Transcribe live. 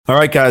All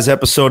right, guys,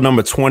 episode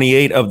number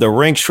 28 of the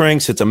Rink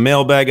Shrinks. It's a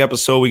mailbag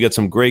episode. We got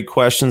some great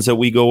questions that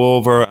we go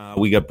over.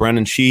 We got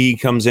Brendan Sheehy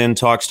comes in,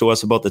 talks to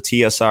us about the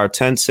TSR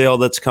tent sale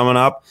that's coming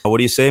up. What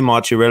do you say,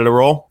 Mach? You ready to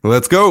roll?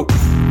 Let's go.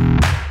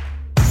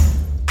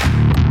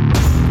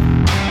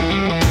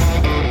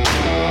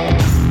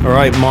 All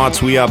right,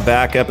 Mott, we are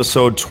back,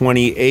 episode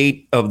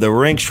 28 of the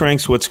Rink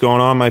Shrinks. What's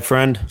going on, my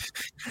friend?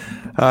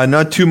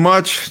 Not too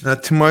much.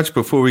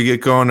 Before we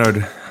get going,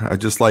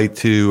 I'd just like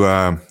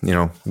to,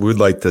 we'd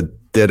like to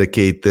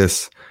dedicate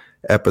this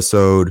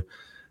episode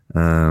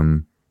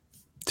to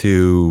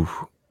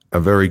a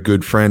very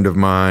good friend of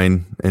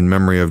mine in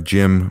memory of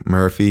Jim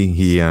Murphy.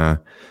 He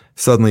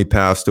suddenly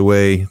passed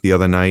away the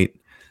other night,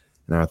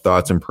 and our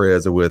thoughts and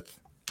prayers are with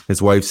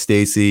his wife,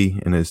 Stacy,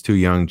 and his two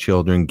young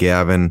children,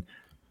 Gavin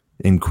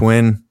and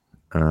Quinn.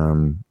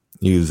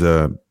 He was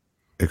a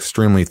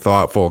extremely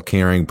thoughtful,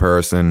 caring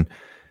person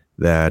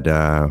that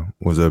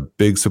was a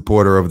big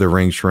supporter of the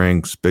Rink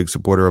Shrinks, big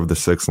supporter of the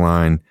Six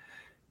Line.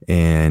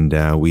 And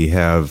we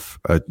have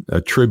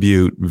a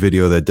tribute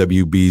video that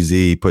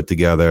WBZ put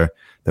together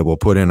that we'll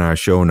put in our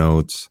show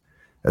notes,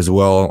 as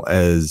well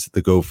as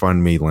the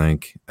GoFundMe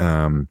link.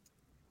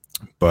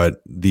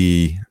 But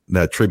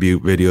that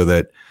tribute video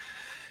that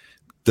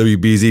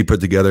WBZ put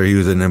together, he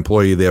was an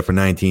employee there for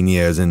 19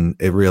 years, and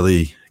it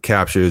really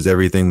captures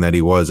everything that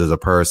he was as a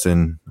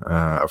person,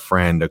 a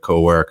friend, a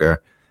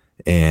coworker,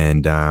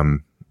 and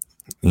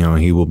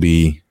he will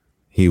be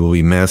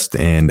missed.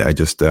 And I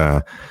just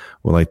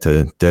would like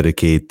to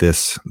dedicate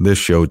this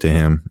show to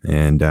him,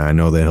 and I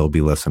know that he'll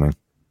be listening.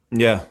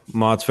 Yeah,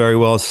 Mott's very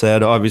well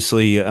said.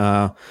 Obviously,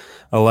 a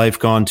life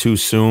gone too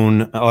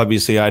soon.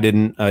 Obviously, I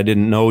didn't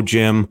know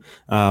Jim,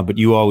 but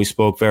you always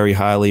spoke very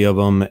highly of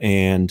him,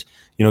 and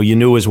you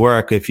knew his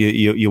work. If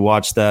you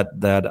watched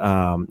that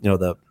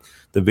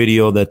the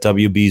video that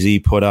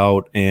WBZ put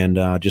out,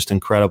 and just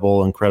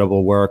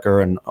incredible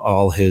worker, and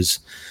all his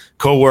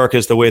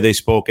co-workers, the way they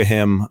spoke of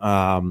him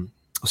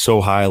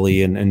so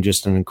highly, and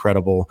just an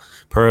incredible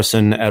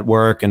person at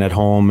work and at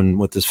home and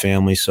with his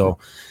family. So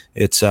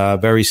it's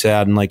very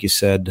sad. And like you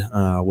said,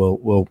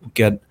 we'll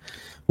get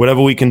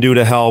whatever we can do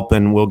to help,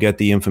 and we'll get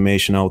the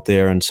information out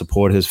there and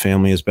support his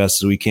family as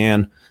best as we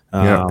can.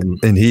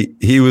 And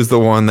he was the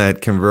one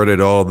that converted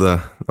all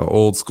the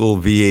old school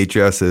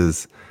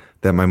VHSs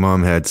that my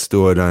mom had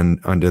stored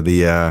under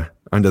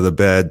the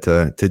bed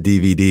to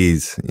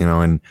DVDs,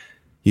 and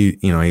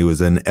he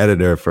was an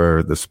editor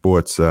for the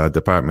sports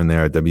department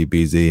there at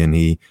WBZ, and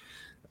he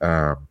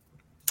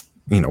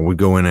would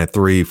go in at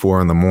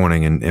 3-4 in the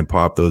morning and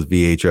pop those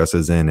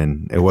VHSs in,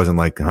 and it wasn't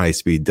like high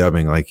speed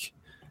dubbing. Like,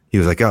 he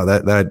was like, oh,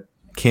 that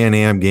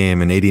Can-Am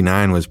game in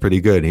 '89 was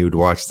pretty good. He would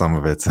watch some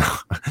of it. So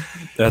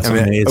that's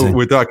amazing.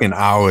 We're talking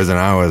hours and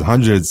hours,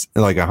 hundreds,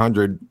 like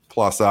 100+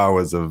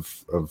 hours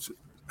of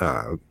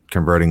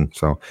converting.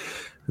 So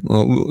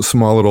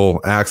small little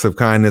acts of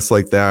kindness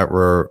like that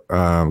were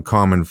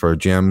common for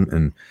Jim,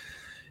 and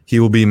he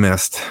will be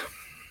missed.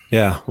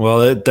 Yeah,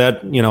 well,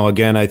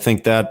 again, I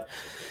think that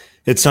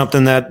it's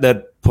something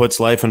that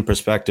puts life in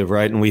perspective,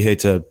 right? And we hate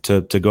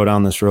to go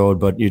down this road,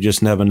 but you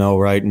just never know,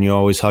 right? And you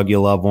always hug your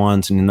loved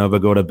ones, and you never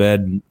go to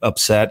bed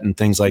upset and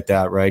things like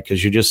that, right?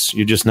 Because you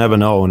just never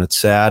know, and it's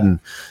sad. And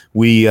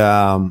we,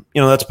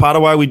 that's part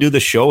of why we do the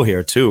show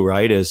here too,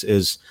 right?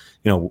 Is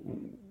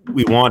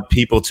we want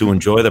people to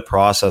enjoy the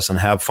process and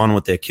have fun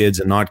with their kids,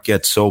 and not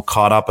get so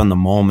caught up in the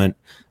moment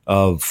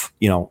of,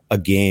 a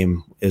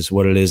game is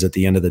what it is at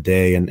the end of the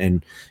day.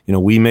 And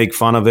we make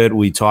fun of it.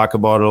 We talk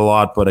about it a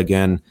lot, but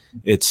again,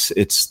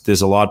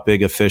 there's a lot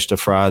bigger fish to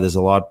fry. There's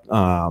a lot,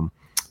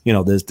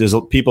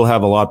 people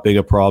have a lot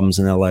bigger problems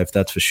in their life.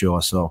 That's for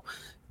sure. So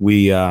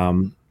we,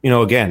 again,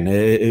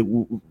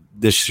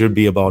 this should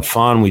be about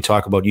fun. We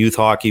talk about youth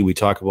hockey. We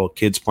talk about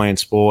kids playing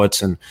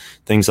sports and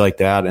things like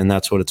that. And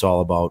that's what it's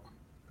all about.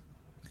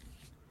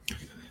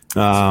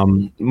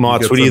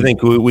 Mott, what do you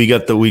think? We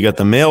got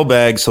the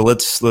mailbag, so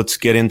let's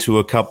get into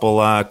a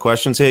couple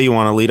questions here. You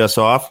want to lead us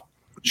off?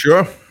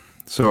 Sure.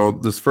 So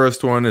this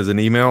first one is an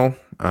email.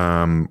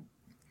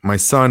 My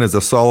son is a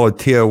solid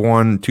Tier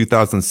 1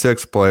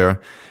 2006 player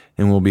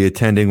and will be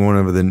attending one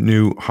of the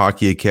new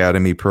hockey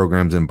academy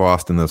programs in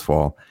Boston this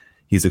fall.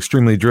 He's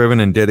extremely driven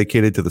and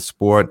dedicated to the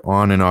sport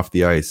on and off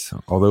the ice.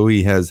 Although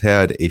he has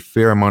had a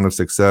fair amount of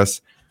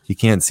success, he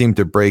can't seem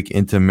to break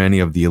into many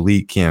of the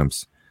elite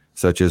camps,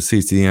 such as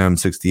CCM,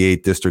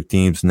 68 district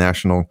teams,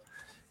 national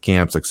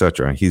camps,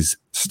 etc. He's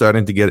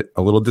starting to get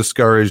a little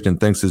discouraged and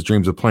thinks his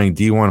dreams of playing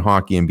D1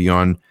 hockey and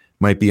beyond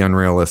might be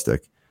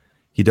unrealistic.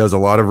 He does a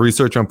lot of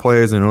research on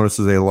players and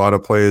notices a lot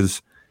of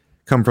players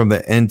come from the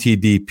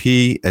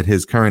NTDP at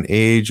his current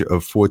age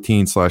of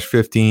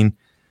 14/15.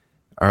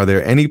 Are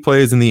there any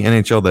players in the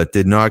NHL that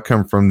did not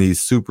come from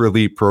these super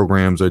elite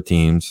programs or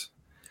teams?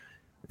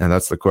 And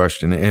that's the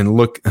question. And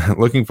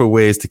looking for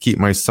ways to keep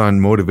my son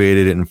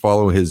motivated and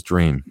follow his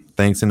dream.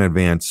 Thanks in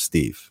advance,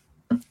 Steve.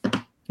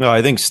 No,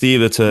 I think,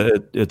 Steve, it's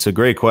a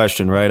great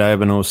question, right? I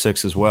have an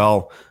 06 as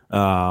well.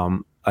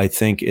 I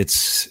think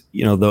it's,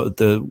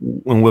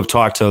 when we've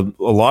talked to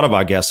a lot of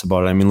our guests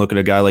about it, I mean, look at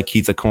a guy like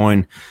Keith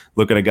Aucoin,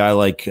 look at a guy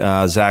like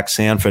Zach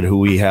Sanford, who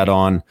we had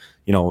on,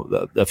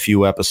 a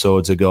few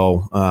episodes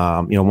ago,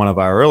 one of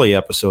our early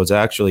episodes,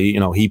 actually,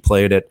 he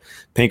played at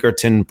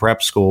Pinkerton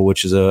Prep School,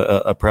 which is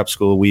a prep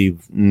school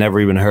we've never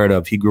even heard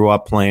of. He grew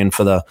up playing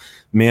for the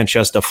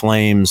Manchester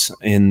Flames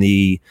in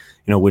the,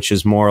 which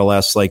is more or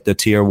less like the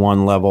tier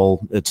 1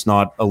 level. It's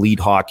not elite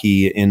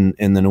hockey in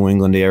the New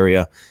England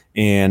area.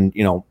 And,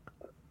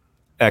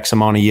 X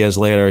amount of years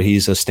later,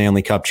 he's a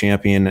Stanley Cup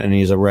champion and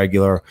he's a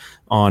regular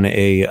on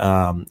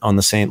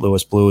the St.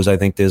 Louis Blues. I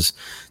think there's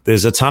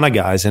a ton of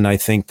guys, and I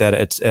think that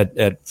it's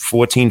at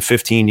 14,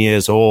 15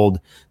 years old,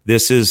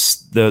 this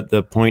is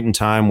the point in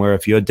time where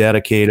if you're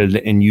dedicated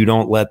and you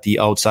don't let the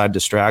outside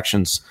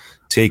distractions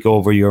take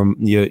over your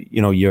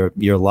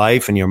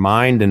life and your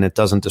mind, and it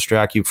doesn't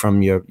distract you from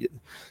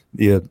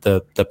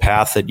the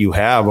path that you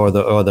have or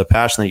the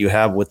passion that you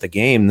have with the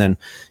game, then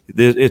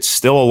it's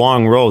still a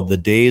long road. The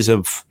days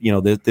of,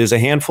 there's a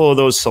handful of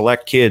those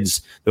select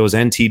kids, those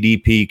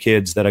NTDP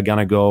kids that are going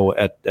to go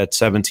at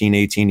 17,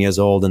 18 years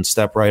old and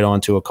step right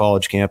onto a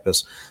college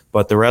campus.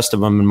 But the rest of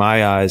them, in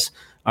my eyes,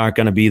 aren't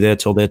going to be there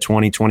till they're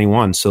 20,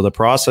 21. So the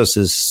process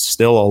is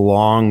still a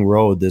long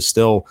road. There's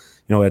still,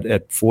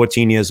 at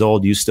 14 years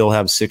old, you still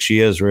have 6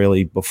 years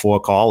really before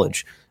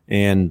college.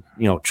 And,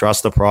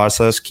 trust the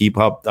process, keep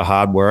up the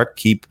hard work,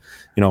 keep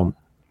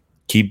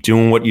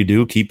doing what you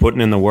do, keep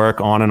putting in the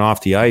work on and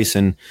off the ice.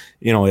 And,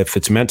 if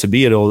it's meant to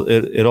be,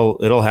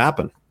 it'll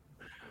happen.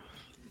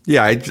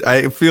 Yeah.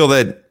 I feel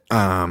that,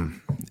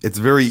 it's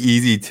very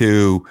easy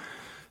to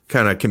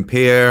kind of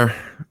compare,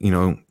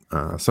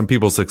 some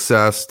people's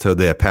success to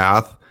their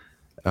path.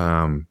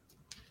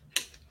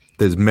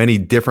 There's many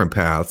different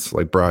paths,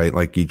 like Brian,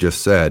 like you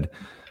just said,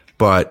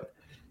 but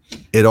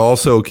it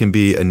also can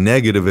be a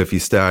negative if you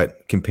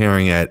start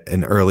comparing at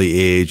an early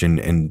age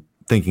and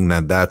thinking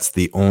that that's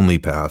the only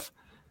path.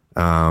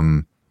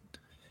 To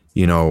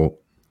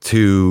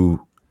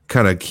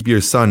kind of keep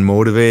your son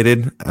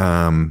motivated.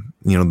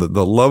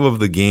 The love of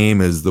the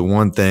game is the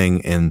one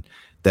thing, and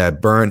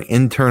that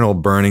internal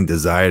burning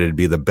desire to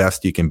be the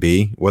best you can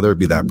be, whether it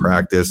be that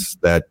practice,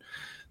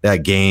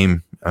 that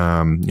game,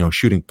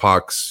 shooting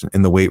pucks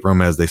in the weight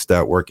room as they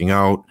start working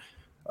out.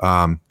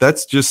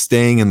 That's just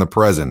staying in the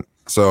present.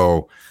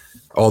 So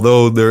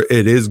although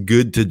it is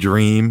good to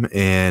dream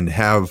and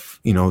have,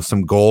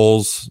 some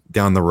goals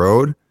down the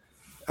road,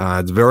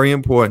 it's very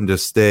important to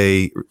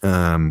stay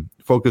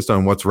focused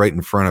on what's right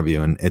in front of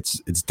you. And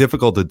it's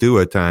difficult to do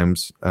at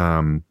times,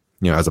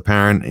 as a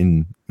parent,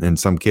 and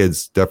some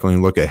kids definitely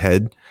look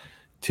ahead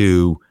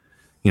to,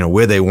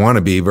 where they want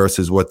to be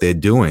versus what they're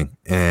doing.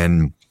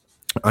 And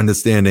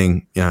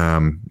understanding,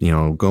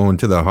 going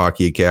to the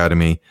hockey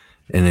academy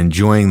and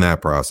enjoying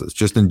that process.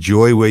 Just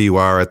enjoy where you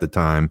are at the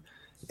time.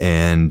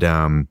 And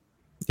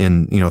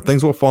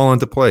things will fall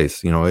into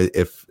place.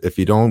 If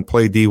you don't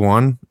play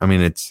D1, I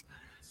mean, it's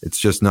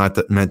just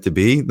not meant to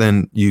be,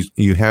 then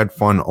you had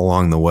fun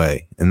along the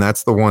way. And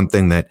that's the one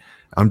thing that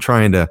I'm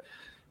trying to,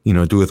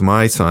 do with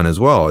my son as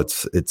well.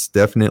 It's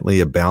definitely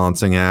a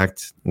balancing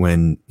act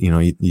when,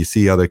 you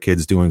see other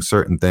kids doing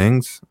certain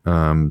things.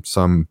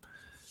 Some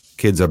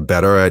kids are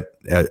better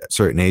at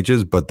certain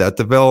ages, but that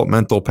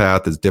developmental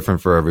path is different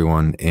for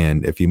everyone.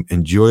 And if you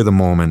enjoy the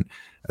moment,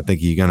 I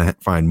think you're going to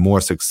find more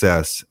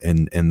success,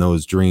 and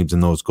those dreams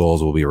and those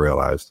goals will be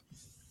realized.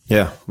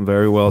 Yeah,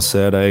 very well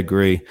said. I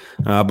agree.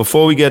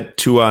 Before we get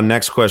to our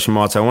next question,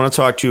 Martz, I want to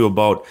talk to you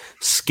about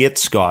Skit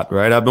Scott,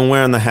 right? I've been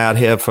wearing the hat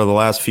here for the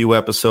last few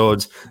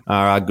episodes.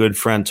 Our good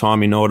friend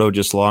Tommy Noto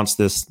just launched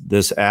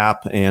this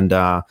app, and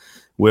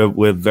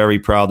we're very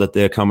proud that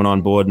they're coming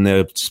on board, and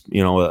they're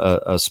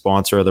a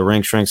sponsor of the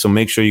Rink Shrink. So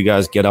make sure you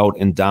guys get out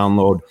and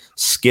download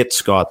Skit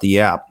Scott, the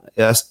app,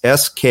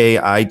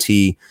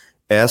 SKITSKOT.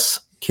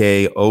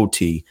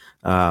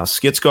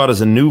 SkitScott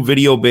is a new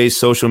video-based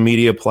social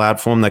media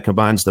platform that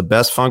combines the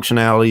best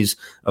functionalities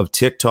of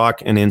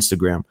TikTok and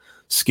Instagram.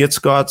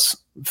 SkitScott's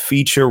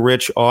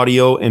feature-rich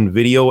audio and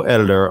video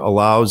editor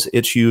allows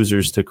its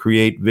users to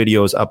create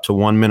videos up to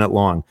 1 minute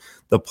long.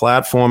 The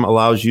platform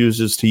allows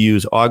users to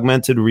use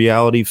augmented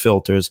reality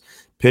filters,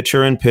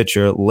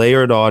 picture-in-picture,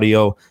 layered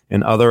audio,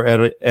 and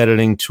other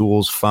editing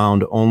tools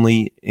found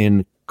only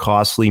in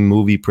costly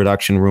movie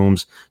production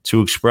rooms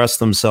to express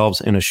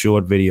themselves in a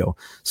short video.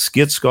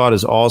 SkitScott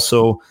is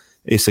also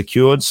a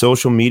secured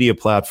social media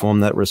platform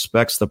that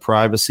respects the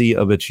privacy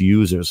of its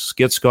users.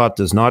 SkitScott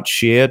does not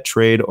share,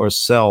 trade, or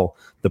sell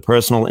the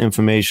personal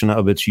information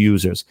of its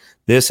users.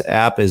 This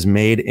app is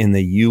made in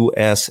the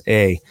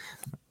USA.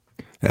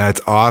 That's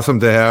awesome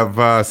to have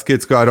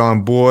SkitScott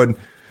on board.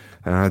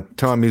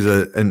 Tommy's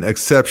an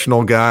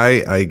exceptional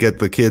guy. I get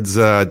the kids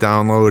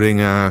downloading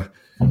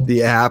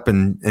the app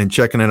and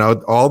checking it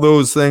out. All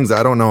those things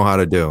I don't know how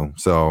to do.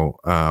 So,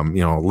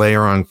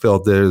 layering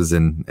filters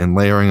and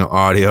layering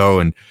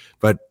audio,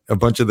 but a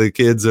bunch of the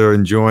kids are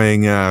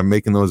enjoying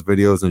making those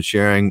videos and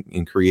sharing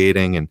and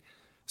creating. And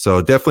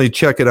so definitely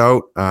check it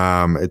out.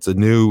 It's a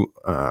new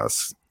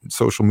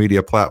social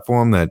media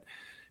platform that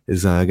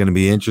is going to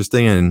be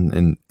interesting,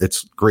 and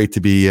it's great to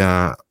be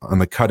on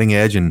the cutting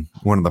edge and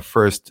one of the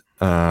first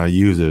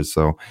users.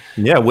 So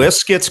yeah, we're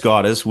Skits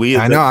Goddess.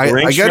 I know.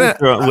 I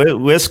got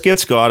we're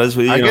Skits Goddess.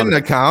 I got an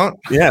account.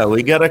 Yeah,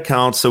 we got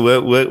accounts.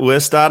 So we're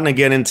starting to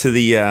get into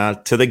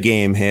the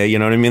game here. You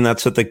know what I mean?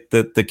 That's what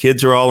the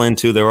kids are all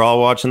into. They're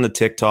all watching the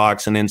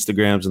TikToks and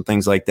Instagrams and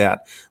things like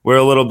that. We're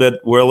a little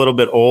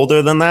bit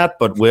older than that,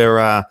 but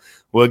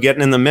we're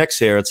getting in the mix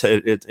here.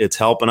 It's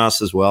helping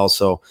us as well.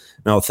 So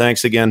no,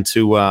 thanks again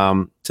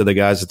to the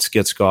guys at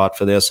Skit Scott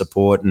for their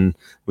support, and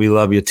we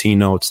love your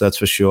T-notes. That's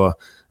for sure.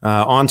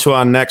 On to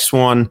our next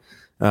one.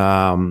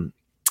 Another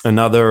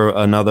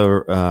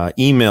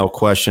email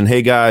question.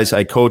 Hey guys,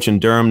 I coach in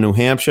Durham, New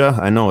Hampshire.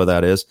 I know where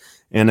that is,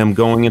 and I'm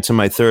going into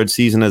my third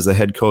season as the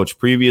head coach.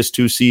 Previous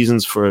 2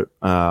 seasons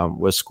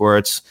were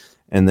squirts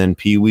and then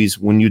peewees.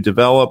 When you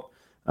develop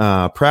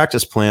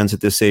practice plans at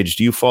this age,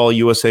 do you follow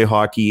USA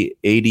Hockey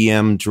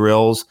ADM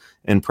drills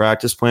and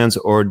practice plans,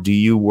 or do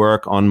you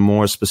work on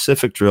more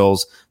specific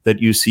drills that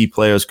you see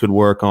players could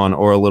work on,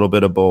 or a little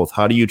bit of both?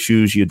 How do you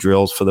choose your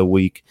drills for the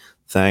week?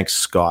 Thanks,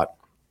 Scott.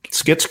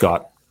 Skit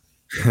Scott.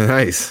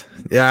 Nice.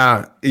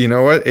 Yeah. You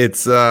know what?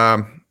 It's,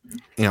 I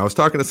was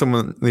talking to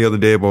someone the other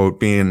day about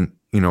being,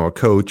 a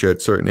coach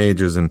at certain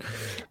ages, and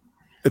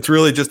it's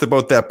really just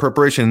about that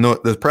preparation.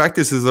 The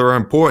practices are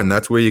important.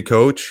 That's where you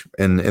coach,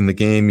 and in the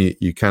game,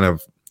 you kind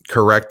of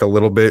correct a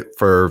little bit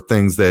for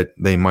things that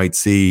they might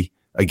see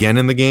again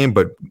in the game.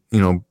 But,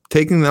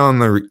 taking on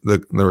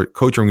the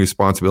coaching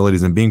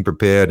responsibilities and being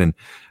prepared and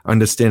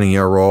understanding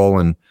your role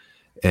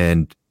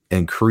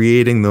and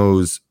creating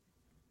those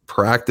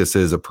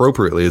practices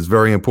appropriately is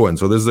very important.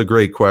 So this is a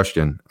great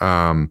question.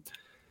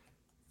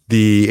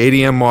 The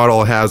ADM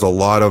model has a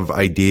lot of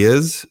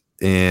ideas,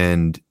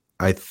 and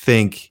I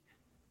think,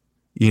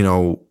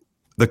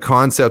 the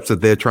concepts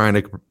that they're trying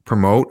to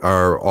promote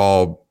are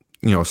all,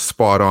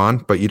 spot on,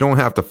 but you don't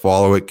have to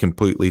follow it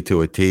completely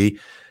to a T.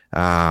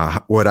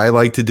 What I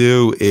like to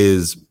do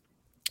is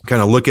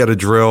kind of look at a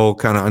drill,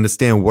 kind of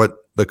understand what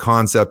the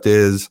concept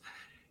is,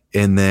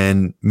 and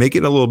then make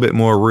it a little bit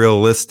more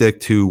realistic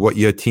to what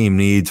your team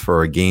needs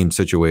for a game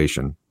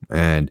situation,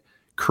 and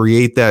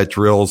create that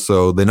drill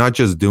so they're not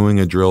just doing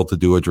a drill to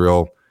do a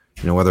drill,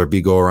 whether it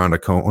be go around a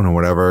cone or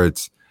whatever.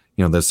 It's,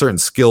 there's certain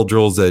skill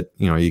drills that,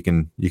 you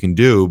can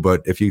do,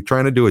 but if you're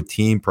trying to do a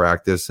team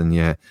practice and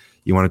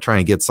you want to try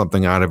and get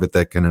something out of it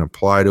that can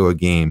apply to a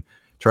game,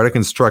 try to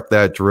construct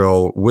that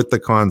drill with the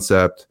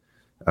concept,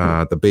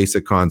 the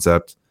basic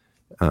concept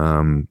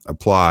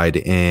applied,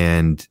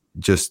 and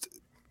just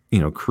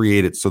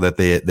create it so that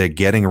they're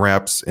getting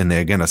reps and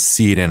they're going to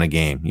see it in a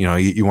game.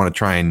 You want to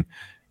try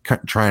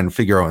and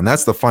figure out, and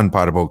that's the fun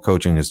part about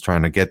coaching, is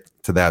trying to get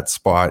to that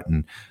spot,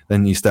 and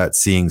then you start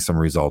seeing some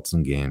results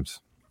in games.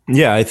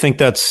 Yeah, I think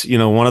that's,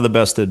 one of the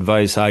best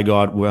advice I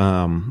got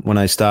when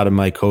I started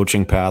my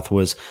coaching path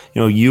was,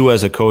 you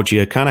as a coach,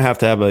 you kind of have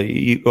to have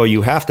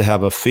you have to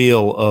have a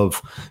feel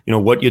of,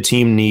 what your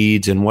team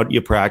needs and what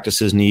your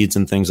practices needs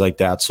and things like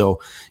that.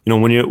 So,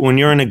 when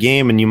you're in a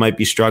game and you might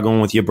be struggling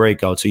with your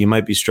breakouts, or you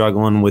might be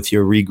struggling with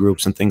your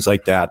regroups and things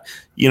like that,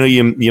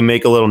 you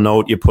make a little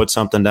note, you put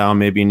something down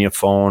maybe in your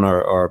phone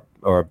or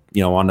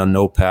on a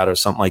notepad or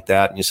something like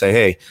that, and you say,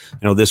 hey,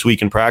 this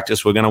week in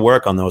practice, we're going to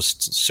work on those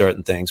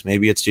certain things.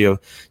 Maybe it's your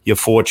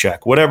forecheck,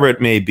 whatever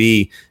it may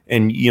be,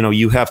 and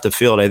you have to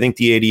feel it. I think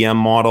the ADM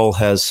model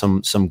has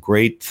some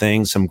great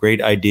things, some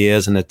great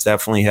ideas, and it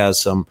definitely has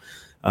some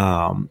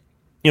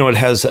it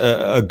has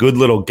a good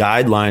little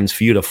guidelines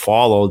for you to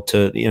follow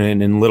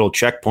in little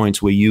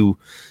checkpoints where you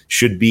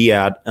should be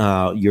at,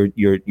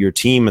 your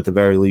team at the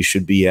very least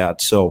should be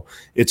at. So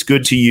it's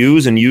good to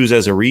use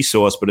as a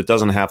resource, but it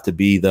doesn't have to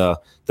be the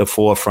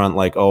forefront,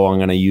 like, oh, I'm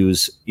going to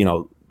use,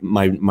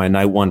 my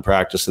night 1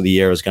 practice of the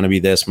year is going to be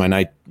this, my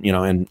night,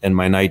 and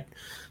my night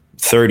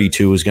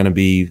 32 is going to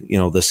be,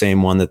 the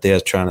same one that they're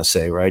trying to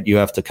say, right? You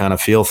have to kind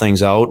of feel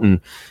things out and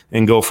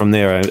go from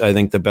there. I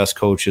think the best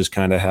coaches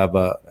kind of have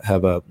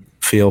a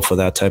feel for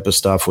that type of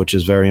stuff, which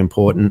is very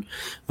important.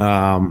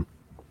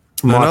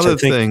 Another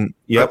thing.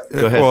 Yep.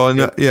 Go ahead. Well,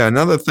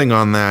 another thing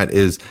on that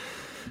is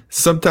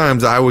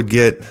sometimes I would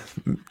get,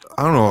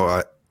 I don't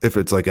know if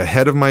it's like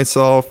ahead of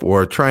myself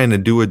or trying to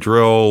do a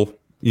drill,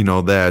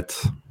 that,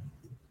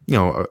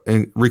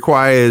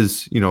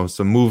 requires,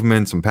 some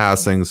movement, some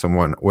passing,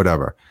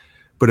 whatever.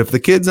 But if the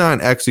kids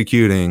aren't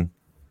executing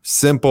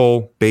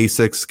simple,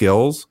 basic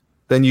skills,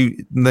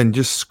 then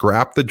just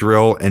scrap the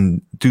drill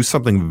and do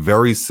something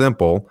very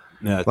simple.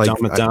 Yeah,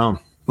 dumb it down.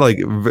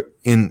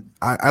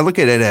 I look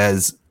at it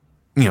as,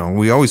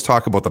 we always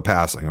talk about the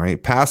passing,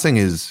 right? Passing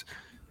is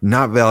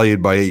not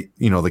valued by,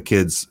 the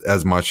kids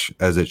as much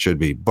as it should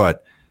be.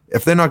 But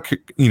if they're not,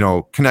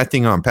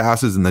 connecting on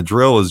passes and the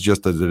drill is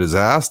just a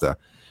disaster,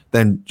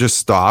 then just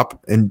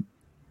stop and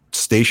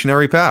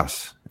stationary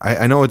pass.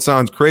 I know it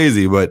sounds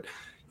crazy, but,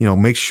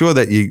 make sure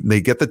that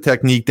they get the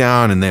technique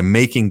down and they're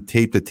making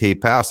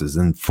tape-to-tape passes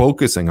and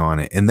focusing on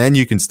it. And then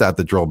you can start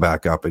the drill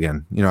back up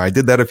again. I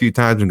did that a few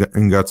times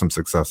and got some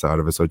success out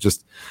of it. So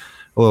just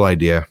a little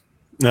idea.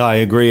 No, I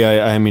agree.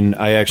 I mean,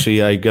 I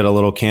got a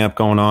little camp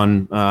going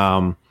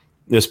on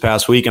this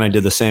past week, and I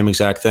did the same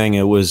exact thing.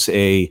 It was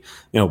a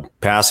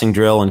passing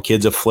drill, and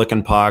kids are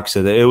flicking pucks.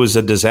 It was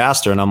a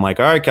disaster, and I'm like,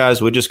 all right,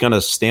 guys, we're just going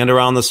to stand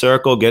around the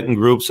circle, get in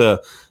groups of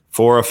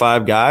 4 or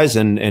 5 guys,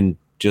 and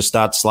just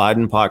start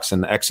sliding pucks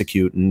and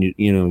execute. And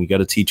you got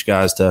to teach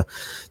guys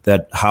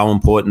that how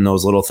important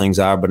those little things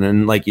are. But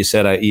then, like you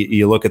said,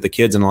 you look at the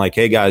kids and like,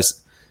 hey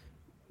guys,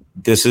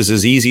 this is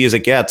as easy as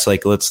it gets.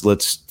 Like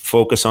let's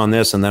focus on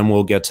this, and then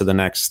we'll get to the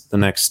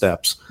next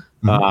steps.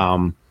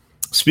 Mm-hmm.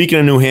 Speaking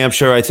of New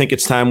Hampshire, I think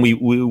it's time we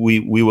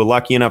were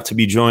lucky enough to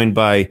be joined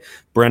by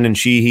Brendan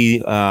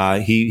Sheehy.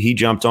 He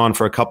jumped on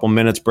for a couple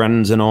minutes.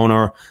 Brendan's an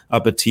owner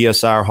up at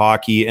TSR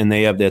Hockey, and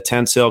they have their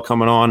tent sale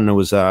coming on. And it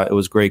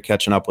was great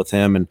catching up with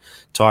him and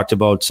talked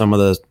about some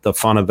of the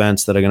fun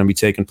events that are going to be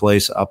taking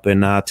place up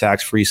in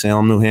tax-free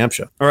Salem, New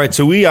Hampshire. All right,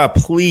 so we are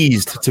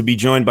pleased to be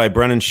joined by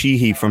Brendan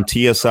Sheehy from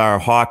TSR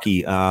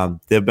Hockey.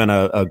 They've been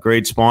a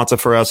great sponsor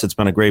for us. It's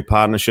been a great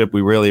partnership.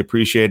 We really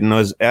appreciate it. And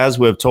as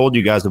we've told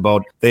you guys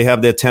about, they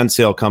have their tent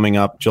sale coming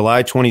up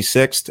July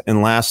 26th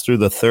and lasts through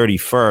the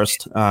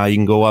 31st. You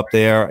can go up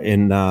there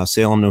in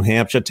Salem, New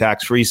Hampshire,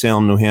 tax-free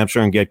Salem, New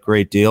Hampshire, and get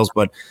great deals.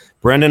 But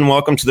Brendan,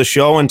 welcome to the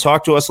show, and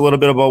talk to us a little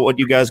bit about what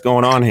you guys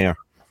going on here.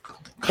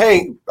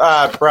 Hey,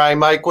 Brian,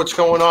 Mike, what's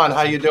going on?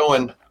 How you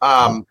doing?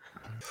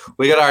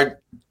 We got our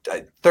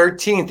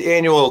 13th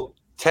annual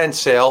tent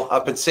sale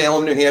up in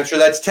Salem, New Hampshire.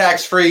 That's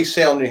tax-free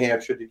Salem, New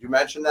Hampshire. Did you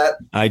mention that?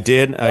 I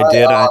did.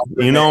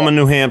 I'm a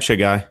New Hampshire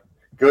guy.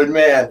 Good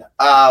man.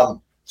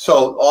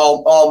 So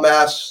all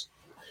mass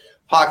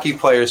hockey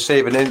players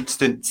save an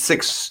instant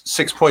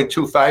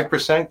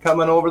 6.25%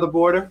 coming over the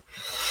border.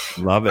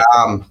 Love it.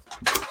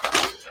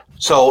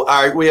 So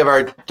we have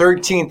our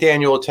 13th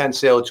annual tent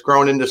sale. It's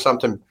grown into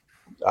something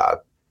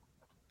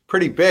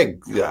pretty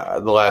big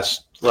the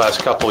last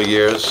couple of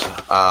years.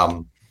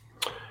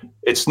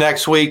 It's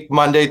next week,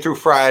 Monday through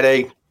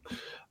Friday,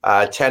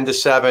 10 to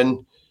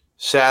 7,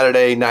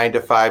 Saturday, 9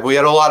 to 5. We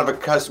had a lot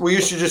of we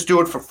used to just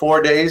do it for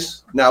 4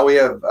 days. Now we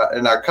have,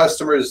 and our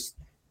customers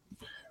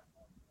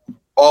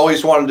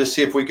always wanted to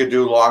see if we could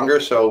do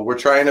longer. So we're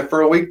trying it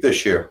for a week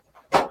this year.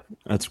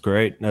 That's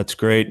great. That's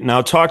great.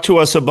 Now talk to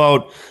us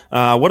about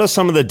what are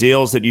some of the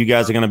deals that you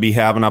guys are going to be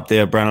having up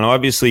there, Brennan?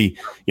 Obviously,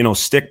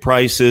 stick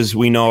prices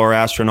we know are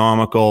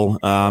astronomical,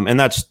 and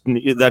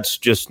that's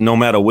just no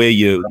matter where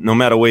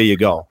you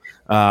go.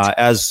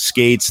 As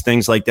skates,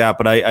 things like that.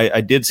 But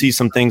I did see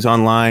some things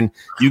online.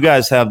 You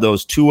guys have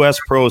those 2S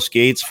Pro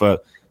skates for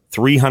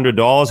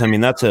 $300. I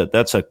mean, that's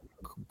a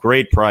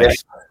great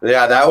price.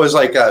 Yeah, that was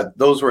like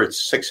those were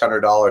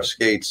 $600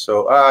 skates.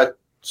 So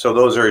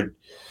those are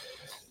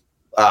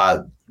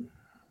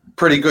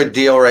pretty good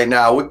deal right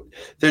now.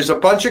 There's a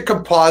bunch of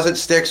composite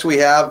sticks we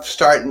have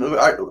starting.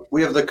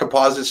 We have the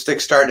composite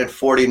sticks starting at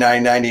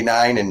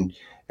 $49.99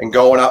 and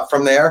going up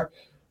from there.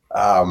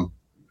 The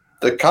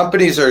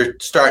companies are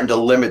starting to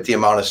limit the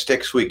amount of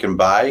sticks we can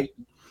buy,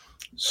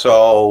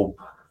 so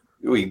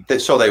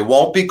they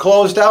won't be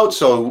closed out.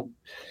 So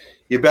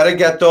you better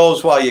get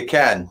those while you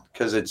can,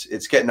 because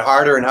it's getting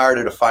harder and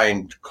harder to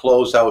find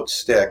closeout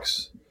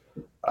sticks.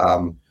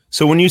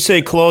 So when you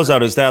say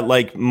closeout, is that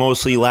like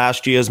mostly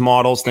last year's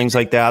models, things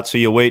like that? So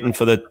you're waiting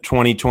for the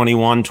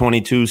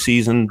 2021-22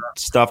 season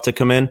stuff to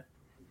come in?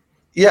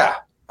 Yeah,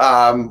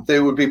 they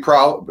would be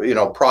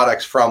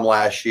products from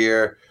last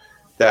year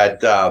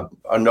that are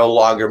no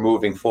longer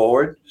moving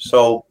forward.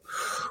 So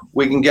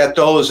we can get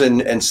those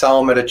and sell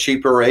them at a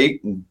cheaper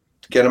rate and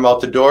get them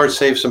out the door,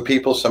 save some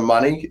people some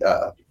money.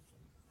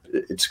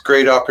 It's a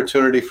great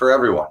opportunity for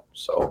everyone.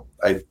 So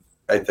I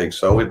think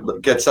so.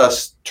 It gets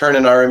us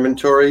turning our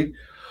inventory,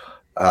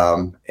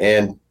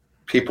 and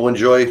people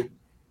enjoy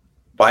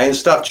buying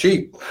stuff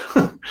cheap.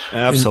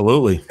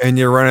 Absolutely. And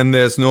you're running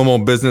this normal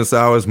business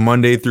hours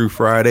Monday through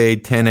Friday,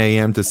 10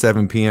 a.m. to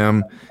 7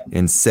 p.m.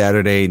 and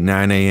Saturday,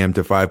 9 a.m.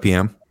 to 5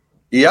 p.m.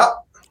 Yep.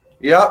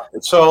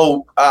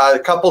 So a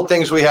couple of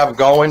things we have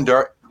going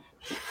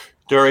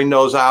during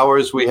those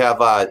hours. We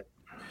have,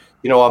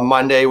 on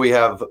Monday we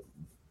have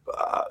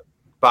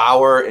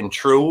Bauer and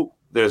True.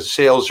 There's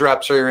sales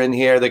reps are in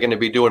here. They're going to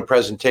be doing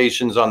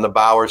presentations on the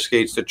Bauer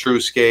skates, the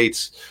True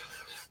skates.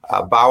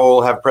 Bauer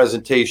will have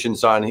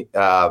presentations on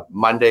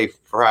Monday,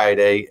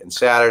 Friday, and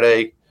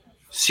Saturday.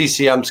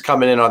 CCM's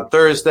coming in on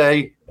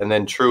Thursday, and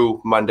then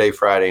True Monday,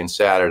 Friday, and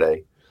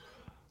Saturday.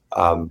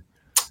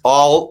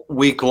 All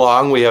week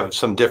long, we have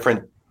some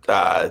different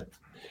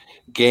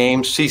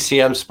games.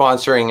 CCM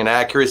sponsoring an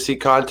accuracy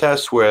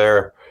contest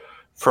where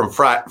from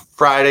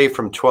Friday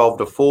from 12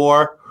 to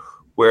 4,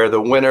 where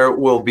the winner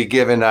will be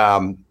given,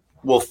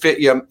 we'll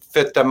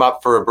fit them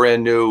up for a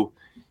brand new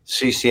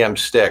CCM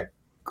stick.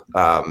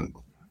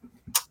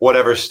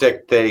 Whatever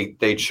stick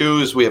they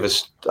choose, we have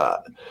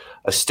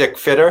a stick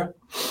fitter.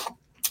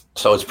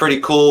 So it's pretty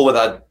cool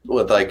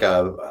with like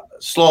a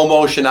slow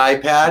motion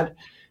iPad,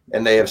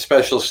 and they have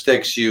special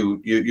sticks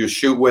you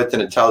shoot with,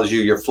 and it tells you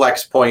your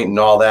flex point and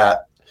all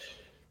that.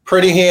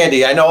 Pretty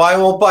handy. I know I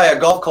won't buy a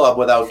golf club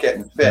without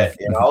getting fit.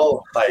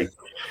 Like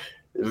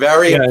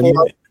very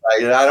important.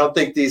 I don't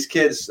think these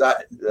kids,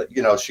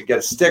 should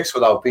get sticks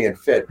without being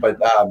fit. But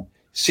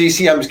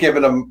CCM's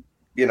giving them,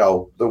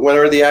 the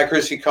winner of the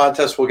accuracy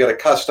contest will get a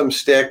custom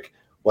stick.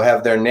 We'll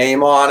have their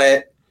name on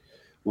it.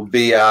 Will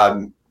be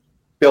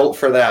built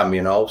for them,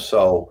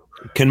 So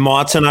can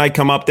Motts and I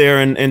come up there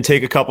and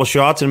take a couple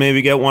shots and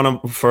maybe get one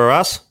for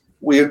us?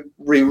 We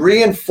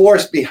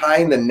reinforce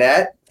behind the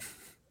net.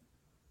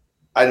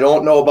 I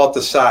don't know about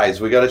the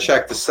size. We got to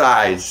check the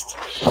size.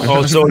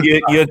 Oh, so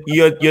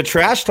you're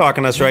trash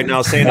talking us right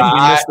now, saying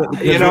that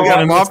we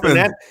got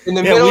muffins.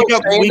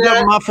 We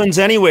got muffins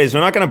anyways. We're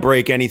not going to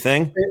break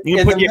anything. You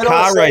can put your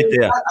car right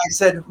there. I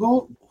said,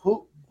 who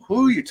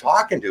are you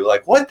talking to?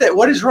 Like,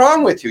 what is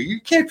wrong with you? You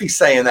can't be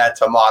saying that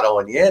to Motto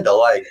and Yanda.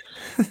 Like,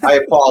 I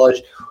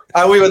apologize.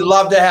 We would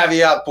love to have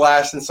you up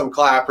blasting some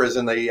clappers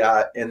in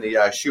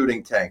the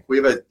shooting tank.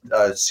 We have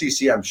a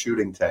CCM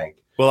shooting tank.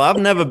 Well, I've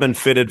never been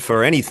fitted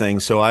for anything,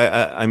 so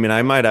I mean,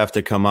 I might have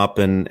to come up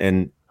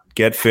and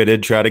get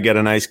fitted, try to get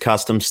a nice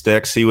custom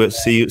stick, see what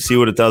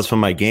it does for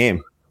my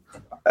game.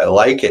 I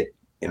like it.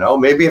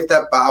 Maybe if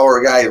that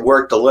Bauer guy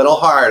worked a little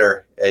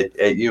harder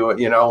at you,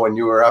 when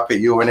you were up at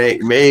UNA,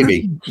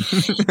 maybe.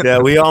 Yeah,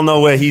 we all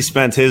know where he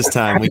spent his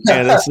time. We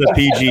can't. This is a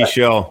PG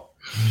show.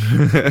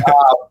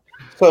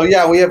 So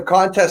yeah, we have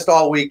contests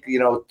all week.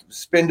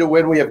 Spin to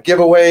win. We have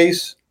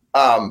giveaways.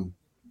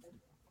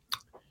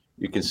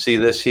 You can see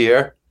this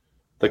here: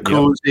 the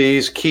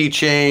koozies,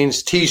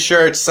 keychains,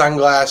 T-shirts,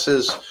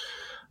 sunglasses.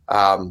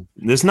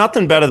 There's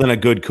nothing better than a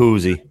good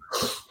koozie.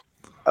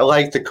 I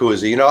like the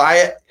koozie.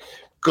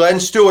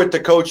 Glenn Stewart, the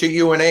coach at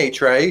UNH,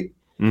 right?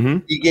 Mm-hmm.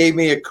 He gave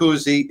me a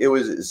koozie.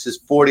 It's his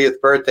 40th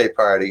birthday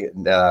party,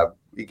 and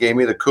he gave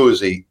me the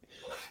koozie,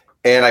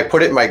 and I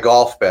put it in my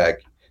golf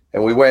bag.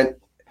 And we went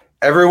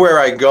everywhere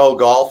I go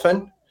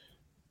golfing.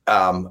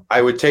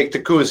 I would take the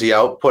koozie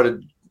out, put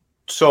a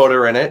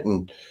soda in it,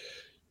 and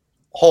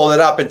hold it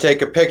up and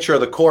take a picture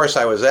of the course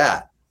I was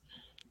at.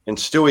 And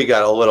Stewie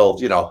got a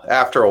little,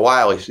 after a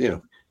while,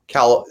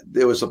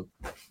 there was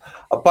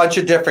a bunch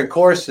of different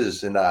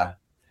courses, and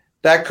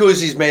that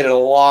koozie's made it a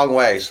long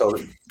way. So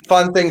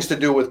fun things to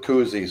do with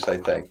koozies, I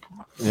think.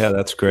 Yeah,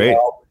 that's great.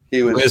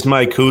 Where's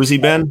my koozie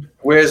been?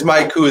 Where's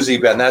my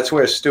koozie been? That's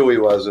where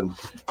Stewie was. And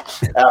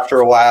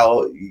after a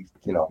while,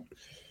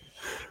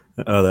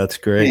 Oh, that's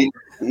great.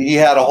 He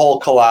had a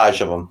whole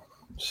collage of them.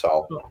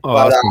 So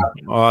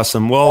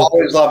awesome. Well,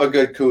 always love a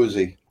good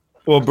koozie.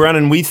 Well,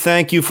 Brennan, we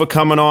thank you for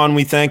coming on.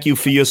 We thank you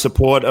for your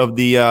support of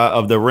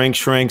the Rink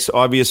Shrinks.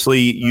 Obviously,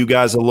 you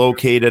guys are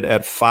located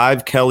at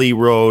 5 Kelly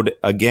Road,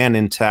 again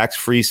in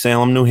tax-free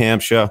Salem, New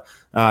Hampshire.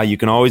 You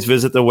can always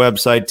visit the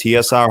website,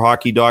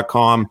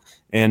 tsrhockey.com.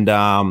 And,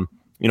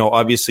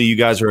 obviously you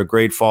guys are a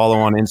great follow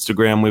on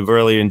Instagram. We've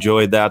really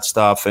enjoyed that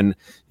stuff. And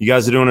you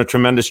guys are doing a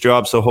tremendous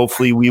job. So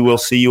hopefully we will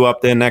see you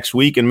up there next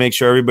week and make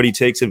sure everybody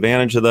takes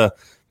advantage of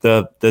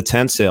the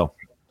tent sale.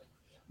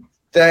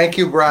 Thank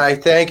you,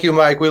 Brian. Thank you,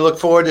 Mike. We look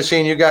forward to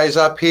seeing you guys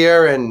up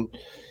here and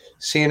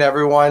seeing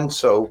everyone.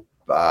 So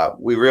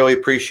we really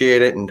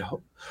appreciate it, and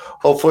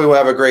hopefully we'll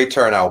have a great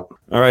turnout.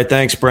 All right.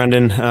 Thanks,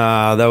 Brendan.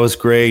 That was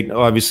great.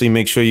 Obviously,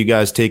 make sure you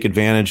guys take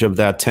advantage of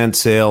that tent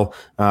sale,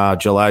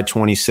 July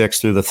 26th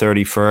through the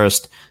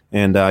 31st,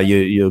 and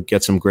you'll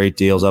get some great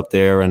deals up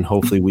there, and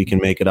hopefully we can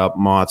make it up.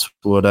 Motts,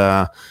 what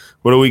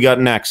do we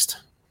got next?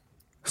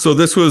 So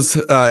this was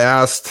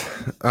asked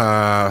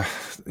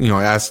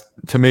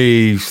to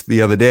me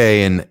the other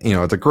day, and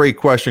it's a great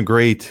question,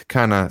 great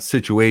kind of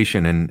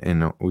situation,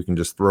 and we can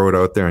just throw it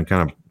out there and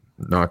kind of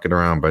knock it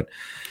around. But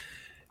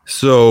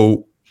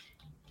so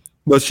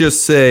let's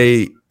just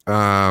say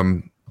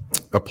a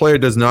player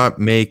does not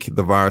make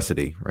the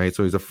varsity, right?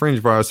 So he's a fringe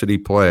varsity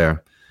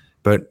player,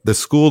 but the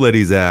school that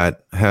he's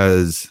at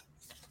has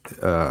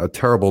a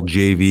terrible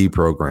JV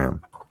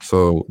program.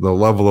 So the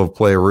level of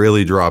play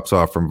really drops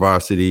off from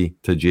varsity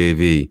to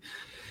JV.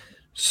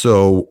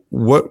 So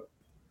what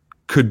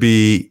could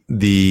be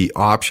the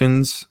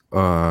options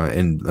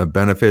and the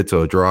benefits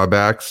or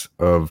drawbacks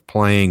of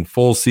playing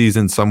full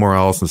season somewhere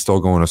else and still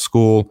going to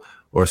school,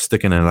 or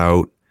sticking it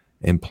out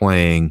and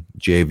playing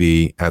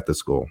JV at the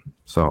school?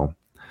 So,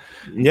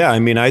 yeah, I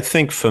mean, I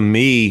think for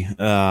me,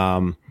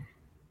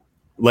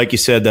 like you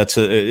said,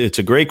 it's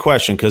a great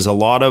question, because a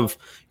lot of,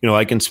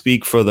 I can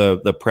speak for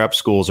the prep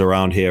schools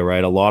around here,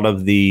 right? A lot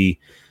of the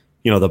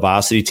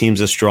varsity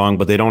teams are strong,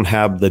 but they don't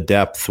have the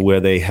depth where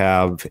they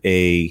have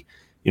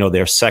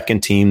their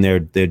second team, their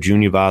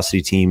junior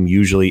varsity team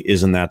usually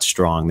isn't that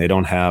strong. They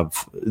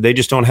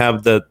just don't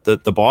have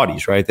the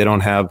bodies, right? They don't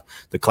have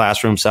the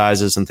classroom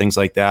sizes and things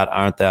like that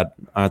aren't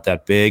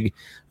that big.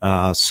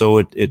 So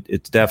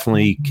it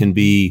definitely can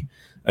be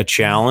a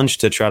challenge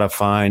to try to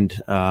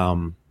find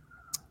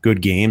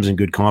good games and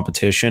good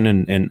competition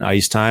and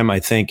ice time.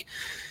 I think,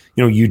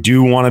 you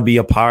do want to be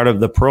a part of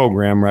the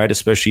program, right?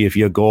 Especially if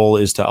your goal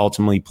is to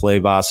ultimately play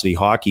varsity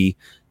hockey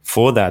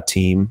for that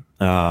team.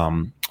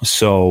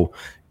 So,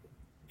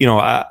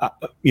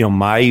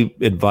 my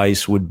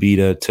advice would be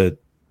to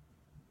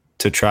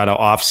try to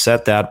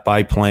offset that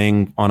by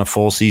playing on a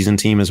full season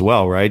team as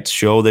well, right?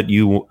 Show that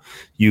you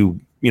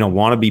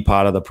want to be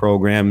part of the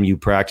program, you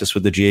practice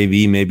with the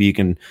JV. Maybe you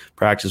can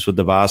practice with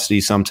the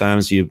varsity.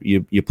 Sometimes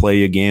you play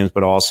your games,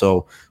 but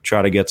also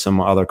try to get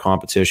some other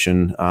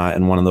competition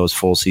in one of those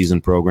full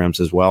season programs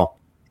as well.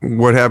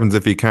 What happens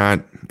if you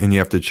can't and you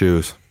have to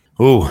choose?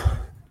 Ooh.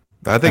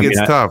 I think it's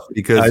tough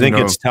because I think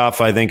it's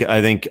tough. I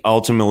think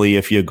ultimately,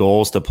 if your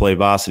goal is to play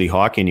varsity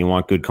hockey and you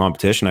want good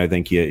competition, I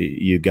think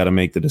you got to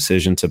make the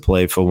decision to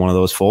play for one of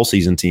those full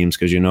season teams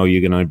because you're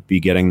going to be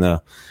getting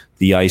the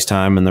ice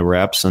time and the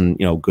reps and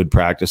good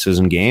practices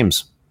and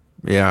games.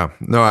 Yeah,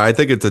 no, I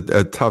think it's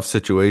a tough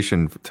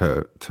situation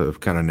to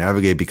kind of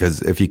navigate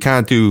because if you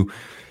can't do,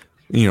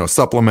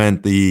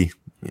 supplement the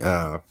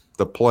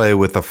play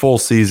with a full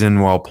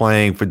season while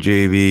playing for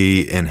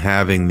JV and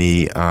having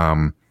the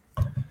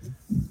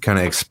kind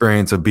of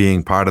experience of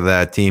being part of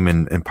that team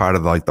and part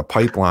of like the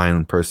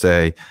pipeline per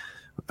se,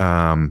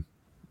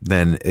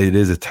 then it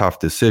is a tough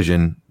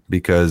decision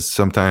because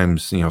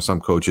sometimes,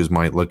 some coaches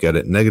might look at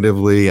it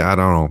negatively. I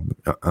don't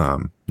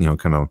know,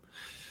 kind of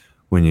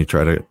when you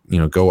try to,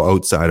 go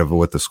outside of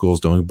what the school's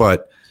doing.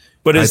 But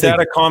is that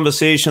a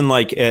conversation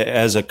like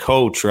as a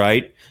coach,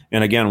 right?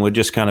 And again, we're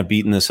just kind of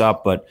beating this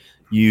up, but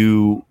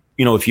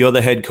if you're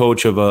the head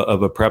coach of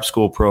a prep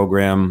school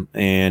program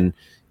and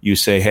you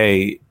say,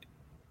 hey,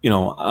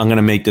 I'm going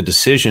to make the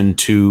decision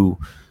to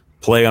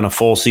play on a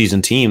full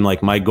season team.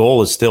 Like my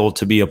goal is still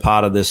to be a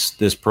part of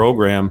this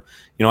program.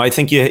 I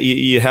think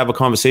you have a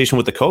conversation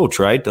with the coach,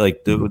 right?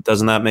 Like,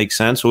 doesn't that make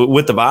sense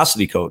with the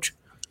varsity coach?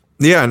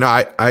 Yeah, no,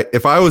 I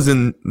if I was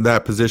in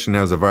that position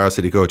as a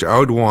varsity coach, I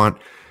would want,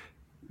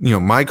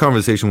 my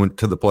conversation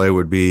to the player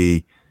would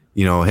be,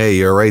 hey,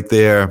 you're right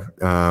there.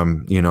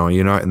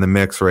 You're not in the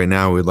mix right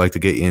now. We'd like to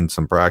get you in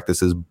some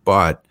practices,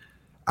 but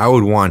I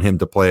would want him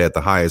to play at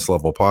the highest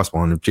level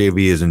possible. And if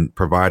JV isn't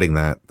providing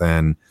that,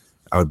 then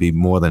I would be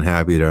more than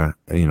happy to,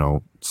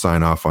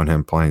 sign off on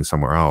him playing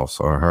somewhere else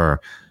or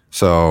her.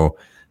 So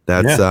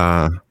that's,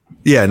 but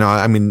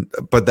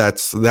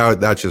that's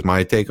just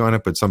my take on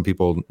it. But some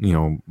people,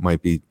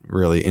 might be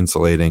really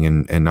insulating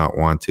and not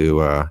want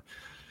to,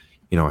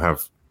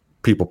 have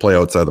people play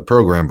outside the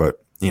program. But,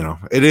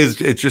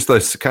 it's just a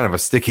kind of a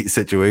sticky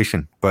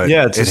situation. But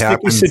yeah, it's a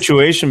sticky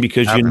situation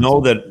because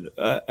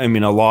that,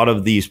 a lot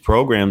of these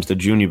programs, the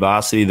junior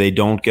varsity, they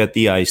don't get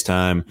the ice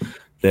time.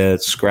 They're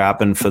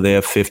scrapping for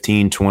their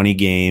 15, 20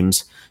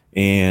 games.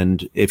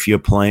 And if you're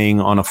playing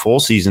on a full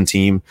season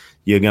team,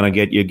 you're going to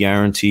get your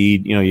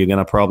guaranteed, you're going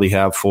to probably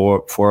have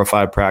four or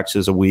five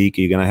practices a week.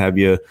 You're going to have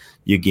your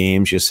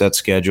games, your set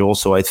schedule.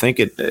 So I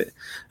think in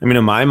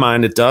my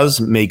mind, it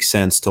does make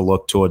sense to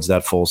look towards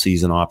that full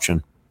season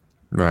option.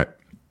 Right.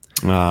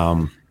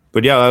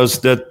 But yeah,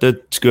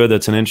 that's good.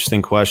 That's an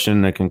interesting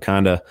question. It can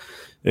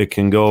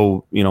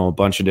go, a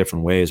bunch of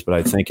different ways. But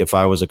I think if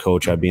I was a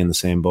coach, I'd be in the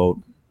same boat.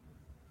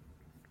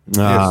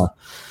 Yes.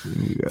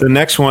 The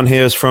next one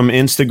here is from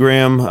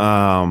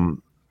Instagram.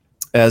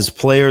 As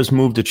players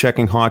move to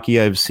checking hockey,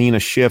 I've seen a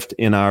shift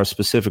in our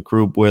specific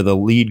group where the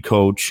lead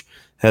coach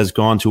has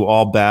gone to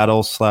all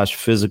battle /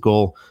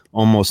 physical,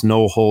 almost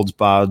no holds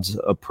barred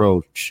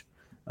approach.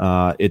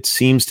 It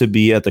seems to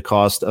be at the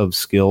cost of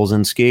skills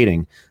and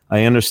skating.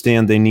 I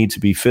understand they need to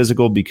be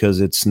physical because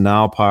it's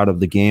now part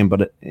of the game,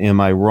 but am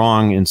I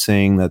wrong in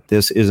saying that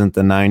this isn't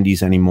the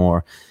 90s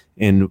anymore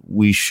and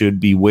we should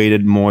be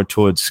weighted more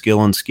towards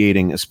skill and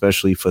skating,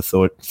 especially for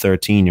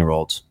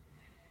 13-year-olds?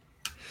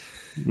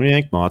 What do you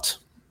think, Motts?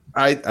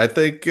 I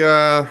think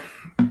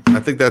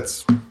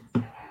that's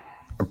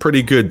a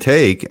pretty good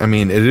take.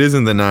 It is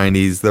in the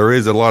 90s. There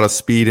is a lot of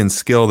speed and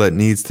skill that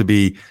needs to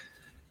be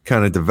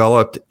kind of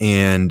developed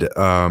and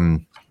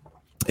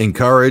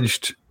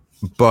encouraged,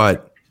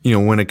 but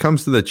when it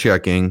comes to the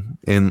checking,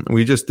 and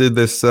we just did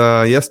this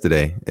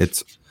yesterday,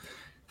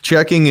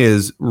 checking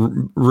is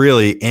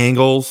really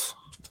angles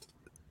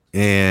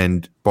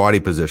and body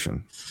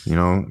position.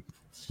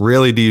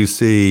 Rarely do you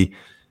see,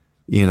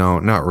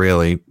 not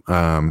really.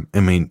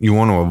 You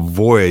want to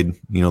avoid,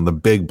 the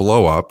big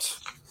blow ups,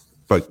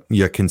 but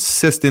you're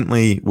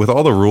consistently with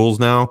all the rules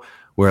now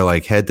where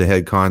like head to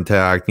head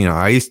contact,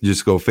 I used to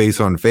just go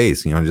face on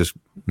face,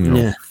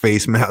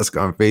 face mask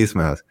on face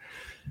mask.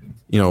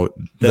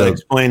 That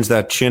explains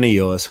that chin of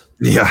yours.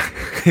 Yeah,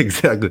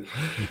 exactly.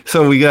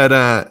 So we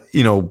got,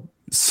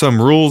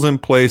 some rules in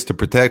place to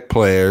protect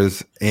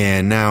players.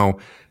 And now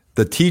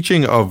the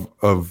teaching of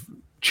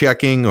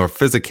checking or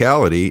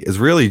physicality is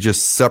really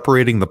just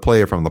separating the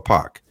player from the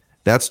puck.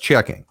 That's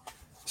checking.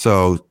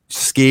 So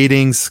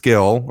skating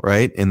skill,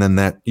 right? And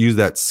then use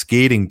that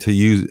skating to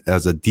use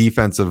as a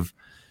defensive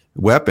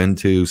weapon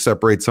to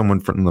separate someone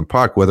from the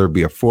puck, whether it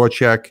be a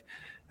forecheck,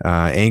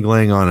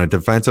 angling on a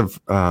defensive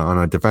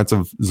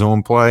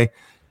zone play.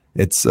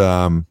 It's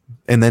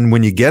and then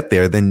when you get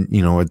there, then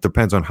it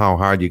depends on how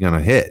hard you're going to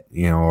hit,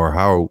 or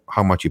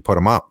how much you put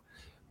them up.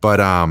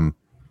 But I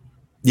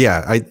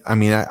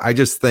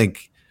just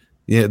think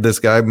this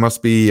guy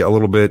must be a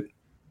little bit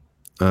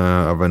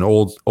of an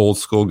old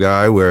school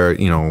guy where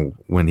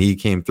when he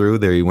came through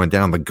there, he went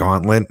down the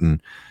gauntlet and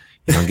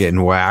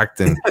getting whacked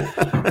and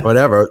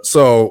whatever.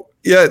 So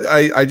yeah,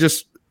 I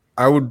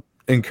would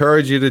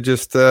encourage you to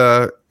just,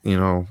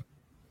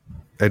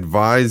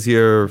 advise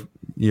your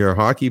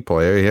hockey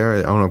player here.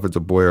 I don't know if it's a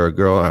boy or a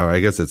girl. I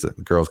guess it's a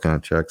girl's kind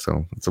of check,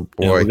 so it's a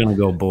boy. Yeah, we're gonna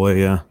go boy.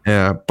 Yeah.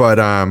 Yeah,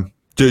 but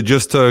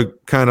just to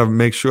kind of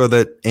make sure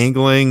that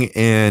angling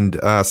and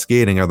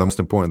skating are the most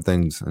important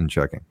things in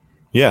checking.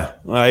 Yeah,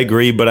 I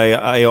agree. But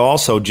I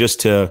also just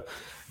to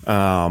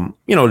talk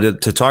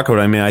about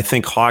it, I mean, I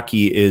think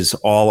hockey is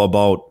all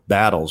about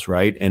battles,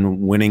 right?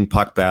 And winning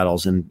puck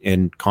battles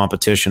and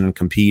competition and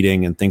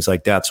competing and things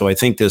like that. So I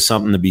think there's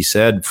something to be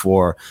said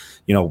for,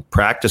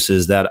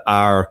 practices that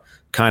are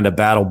kind of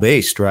battle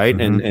based, right?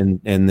 Mm-hmm.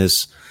 And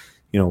this,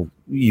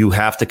 you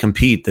have to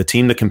compete. The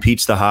team that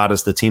competes the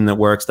hardest, the team that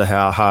works the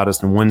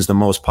hardest and wins the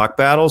most puck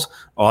battles,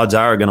 odds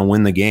are going to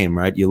win the game,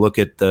 right? You look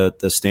at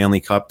the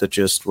Stanley Cup that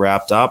just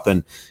wrapped up,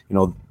 and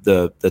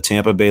the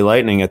Tampa Bay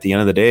Lightning, at the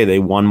end of the day, they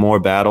won more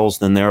battles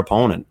than their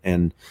opponent.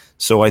 And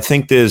so I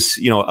think there's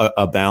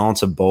a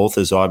balance of both.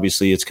 Is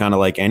obviously, it's kind of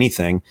like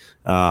anything.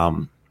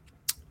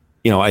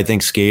 I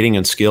think skating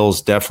and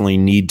skills definitely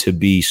need to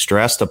be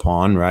stressed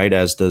upon, right?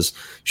 As does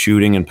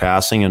shooting and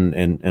passing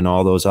and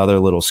all those other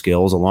little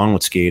skills along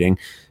with skating.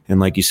 And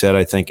like you said,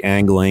 I think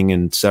angling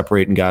and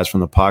separating guys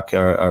from the puck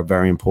are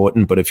very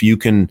important. But if you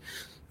can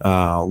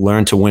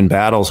learn to win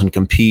battles and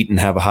compete and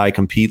have a high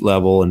compete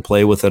level and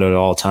play with it at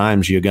all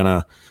times, you're going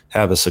to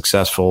have a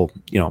successful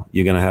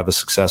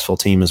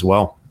team as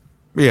well.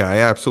 Yeah, I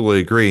absolutely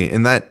agree.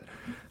 And that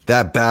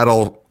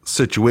battle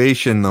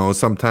situation, though,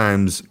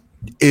 sometimes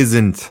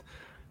isn't.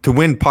 To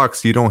win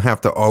pucks, you don't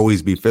have to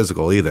always be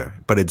physical either,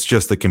 but it's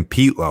just the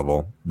compete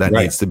level that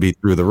needs to be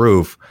through the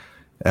roof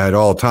at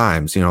all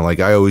times. Like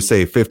I always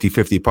say,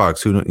 50-50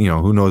 pucks. Who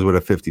knows what a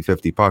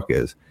 50-50 puck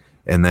is?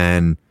 And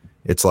then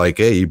it's like,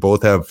 hey, you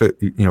both have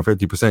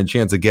 50%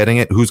 chance of getting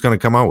it. Who's going to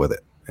come out with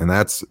it? And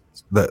that's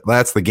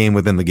the game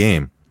within the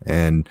game.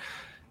 And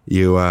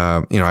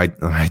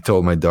I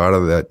told my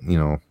daughter that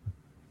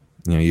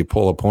you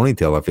pull a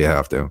ponytail if you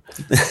have to.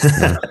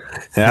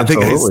 I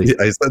think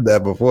I said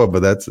that before,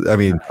 but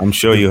I'm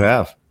sure you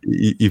have.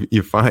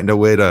 You find a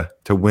way to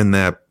win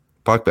that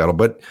puck battle.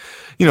 But,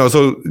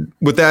 so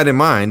with that in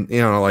mind,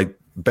 like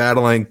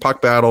battling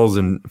puck battles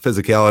and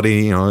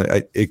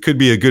physicality, it could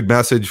be a good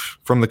message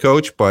from the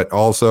coach, but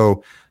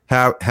also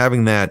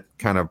having that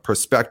kind of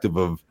perspective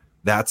of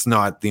that's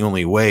not the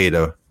only way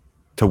to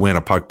win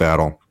a puck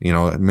battle.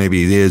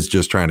 Maybe it is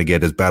just trying to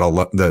get his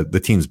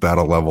the team's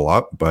battle level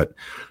up, but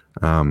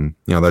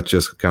that's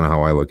just kind of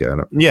how I look at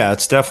it. Yeah,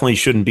 it's definitely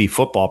shouldn't be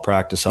football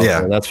practice out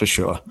there. That's for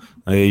sure.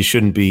 You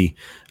shouldn't be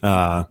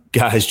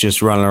guys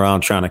just running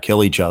around trying to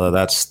kill each other.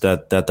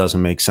 That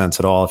doesn't make sense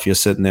at all. If you're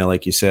sitting there,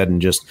 like you said,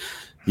 and just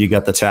you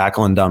got the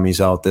tackling dummies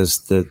out,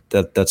 that's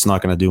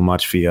not going to do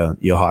much for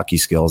your hockey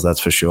skills. That's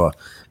for sure.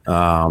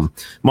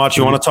 March,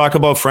 you want to talk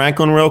about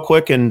Franklin real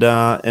quick and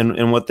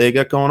what they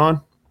got going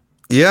on?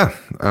 Yeah.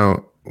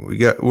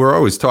 We're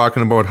always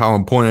talking about how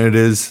important it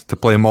is to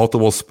play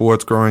multiple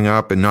sports growing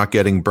up and not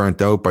getting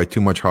burnt out by too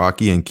much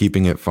hockey and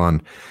keeping it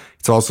fun.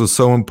 It's also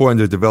so important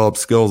to develop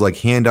skills like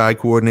hand-eye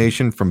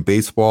coordination from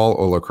baseball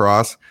or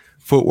lacrosse,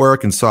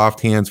 footwork and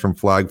soft hands from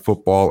flag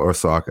football or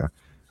soccer.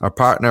 Our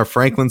partner,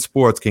 Franklin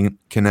Sports,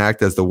 can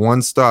act as the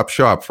one-stop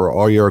shop for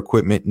all your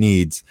equipment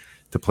needs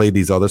to play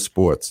these other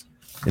sports.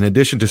 In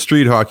addition to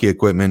street hockey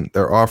equipment,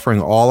 they're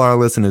offering all our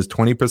listeners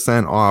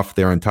 20% off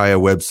their entire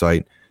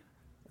website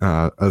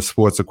of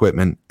sports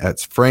equipment at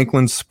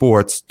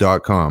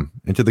franklinsports.com.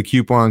 Enter the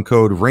coupon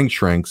code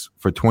RINKSHRINKS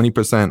for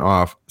 20%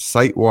 off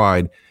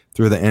site-wide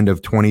through the end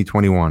of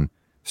 2021.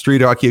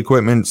 Street hockey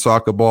equipment,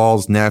 soccer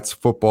balls, nets,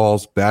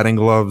 footballs, batting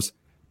gloves,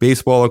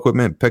 baseball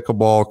equipment,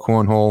 pickleball,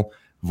 cornhole,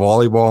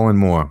 volleyball, and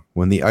more.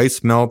 When the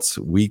ice melts,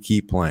 we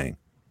keep playing.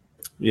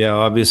 Yeah,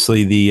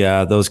 obviously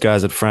those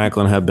guys at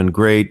Franklin have been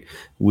great.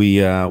 We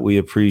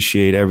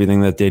appreciate everything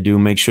that they do.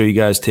 Make sure you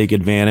guys take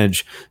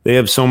advantage. They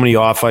have so many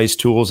off-ice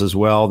tools as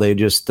well. They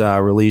just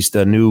released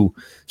a new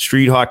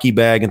street hockey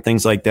bag and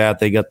things like that.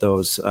 They got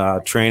those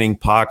training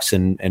pucks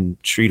and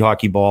street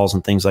hockey balls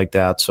and things like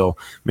that. So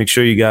make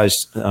sure you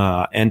guys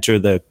enter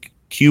the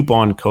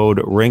coupon code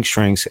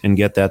RINKSHRINKS and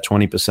get that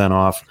 20%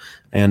 off.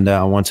 And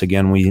once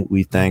again,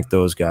 we thank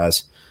those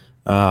guys.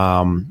 We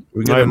got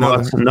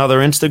another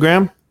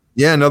Instagram.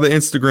 Yeah, another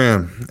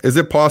Instagram. Is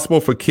it possible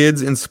for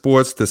kids in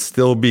sports to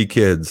still be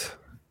kids?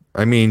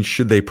 I mean,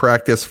 should they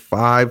practice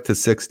 5 to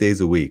 6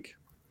 days a week?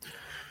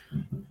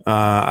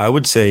 I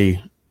would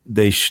say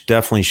they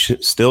definitely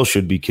still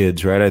should be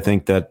kids, right? I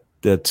think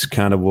that's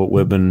kind of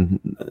what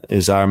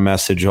is our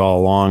message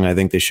all along. I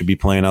think they should be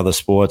playing other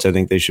sports. I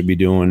think they should be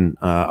doing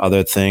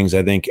other things.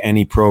 I think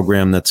any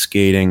program that's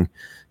skating,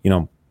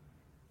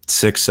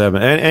 6,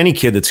 7, any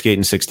kid that's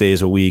skating 6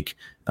 days a week,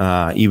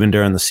 even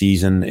during the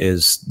season,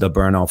 is the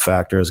burnout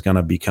factor is going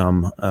to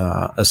become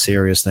a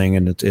serious thing,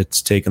 and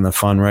it's taking the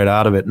fun right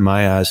out of it in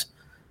my eyes.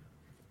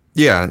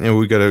 Yeah, and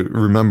we got to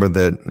remember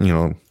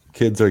that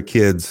kids are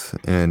kids,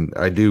 and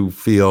I do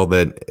feel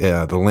that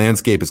the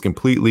landscape is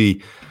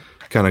completely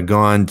kind of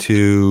gone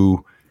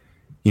to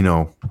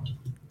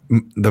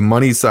the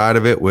money side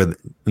of it with,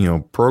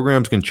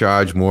 programs can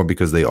charge more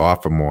because they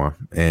offer more,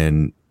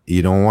 and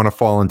you don't want to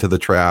fall into the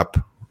trap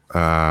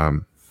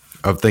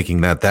of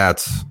thinking that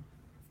that's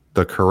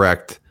the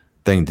correct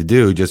thing to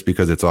do just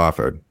because it's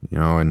offered,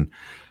 and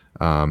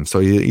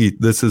so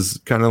this is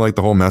kind of like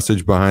the whole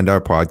message behind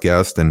our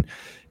podcast, and,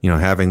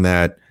 having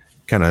that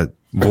kind of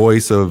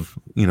voice of,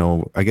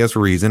 I guess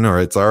reason, or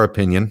it's our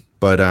opinion,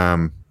 but,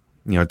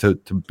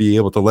 to be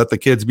able to let the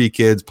kids be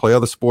kids, play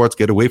other sports,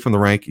 get away from the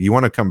rink. You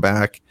want to come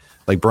back,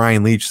 like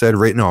Brian Leach said,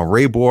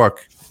 Ray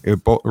Bork,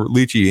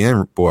 Leachy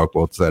and Bork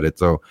both said it.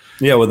 So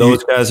yeah, were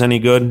those guys any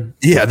good?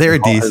 Yeah, they're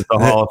decent. Is the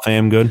Hall of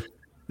Fame good?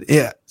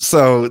 Yeah,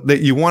 so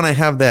that you want to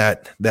have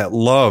that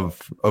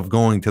love of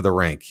going to the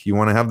rink. You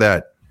want to have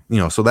that,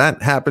 so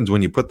that happens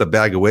when you put the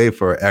bag away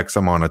for X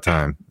amount of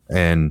time,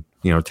 and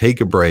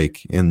take a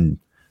break and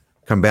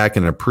come back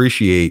and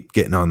appreciate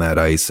getting on that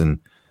ice and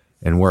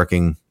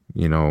working,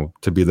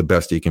 to be the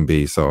best you can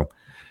be. So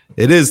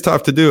it is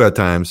tough to do at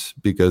times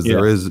because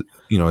there is,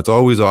 it's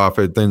always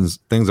offered, things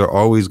are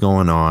always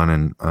going on,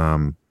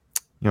 and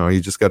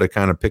you just got to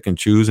kind of pick and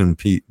choose and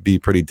be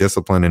pretty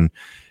disciplined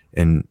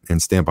and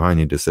stand behind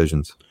your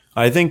decisions.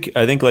 I think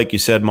like you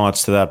said,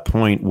 Mott's, to that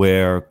point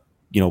where,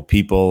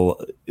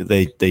 people,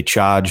 they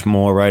charge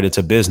more, right? It's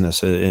a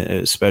business,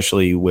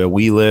 especially where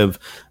we live.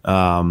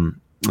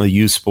 The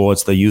youth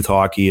sports, the youth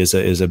hockey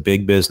is a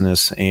big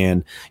business,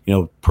 and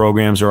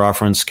programs are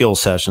offering skill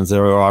sessions,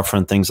 they're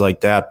offering things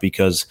like that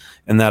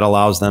and that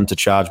allows them to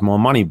charge more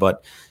money.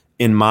 But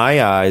in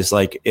my eyes,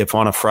 like if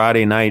on a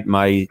Friday night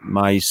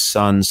my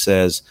son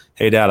says,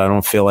 "Hey Dad, I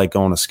don't feel like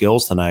going to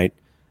skills tonight,"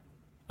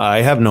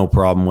 I have no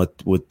problem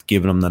with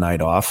giving him the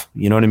night off.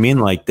 You know what I mean?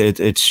 Like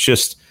it's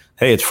just,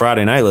 hey, it's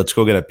Friday night, let's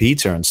go get a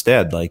pizza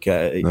instead. Like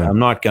I'm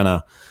not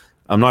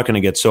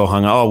gonna get so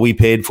hung up. Oh, we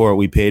paid for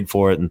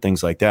it, and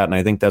things like that. And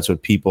I think that's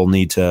what people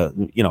need to,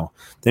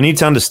 they need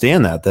to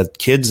understand that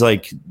kids,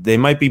 like, they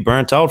might be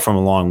burnt out from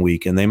a long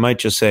week, and they might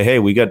just say, hey,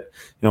 we got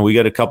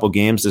a couple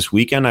games this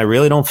weekend. I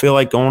really don't feel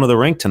like going to the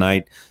rink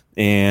tonight.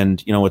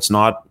 And, it's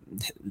not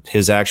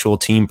his actual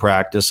team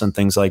practice and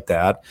things like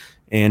that.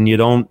 And you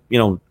don't,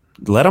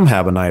 let them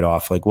have a night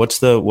off. Like, what's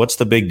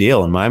the big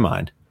deal in my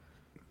mind?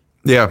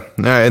 Yeah.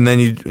 And then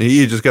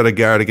you just got to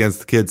guard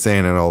against the kids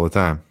saying it all the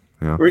time.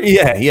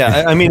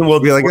 Yeah. I mean,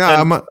 we'll be like,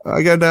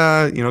 I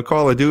got,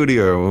 Call of Duty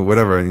or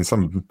whatever. I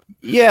mean,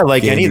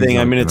 like anything.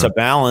 I mean, it's a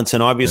balance,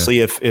 and obviously,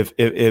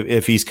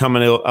 if he's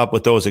coming up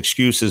with those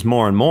excuses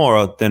more and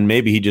more, then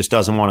maybe he just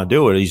doesn't want to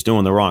do it. He's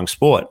doing the wrong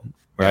sport,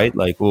 right?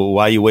 Like, well,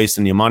 why are you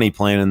wasting your money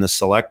playing in this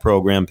select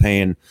program,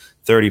 paying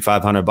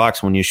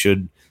 $3,500 when you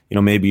should,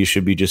 maybe you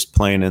should be just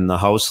playing in the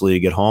house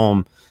league at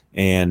home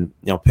and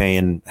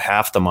paying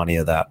half the money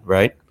of that,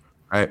 right?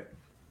 Right.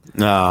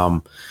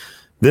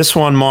 This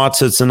one,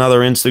 Motts, it's another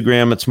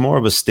Instagram. It's more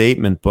of a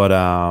statement, but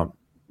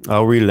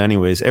I'll read it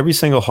anyways. Every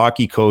single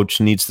hockey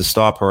coach needs to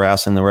stop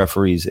harassing the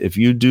referees. If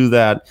you do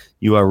that,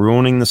 you are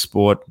ruining the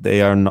sport.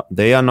 They are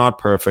not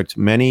perfect.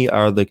 Many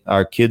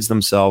are kids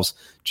themselves,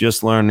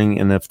 just learning.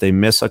 And if they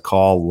miss a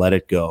call, let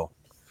it go.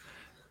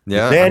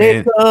 Yeah, let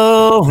it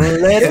go.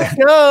 Let it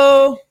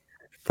go.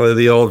 Play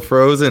the old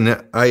Frozen.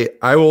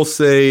 I will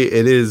say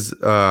it is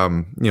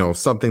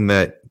something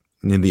that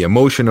the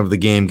emotion of the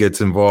game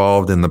gets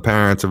involved, and the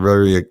parents are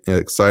very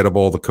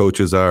excitable. The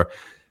coaches are.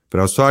 But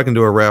I was talking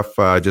to a ref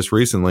just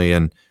recently,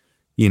 and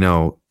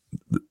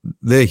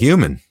they're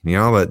human.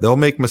 That they'll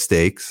make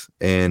mistakes,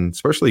 and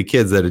especially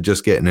kids that are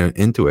just getting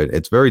into it.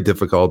 It's very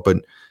difficult. But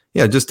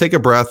yeah, just take a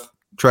breath.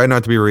 Try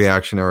not to be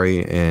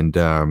reactionary, and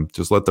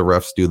just let the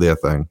refs do their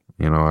thing.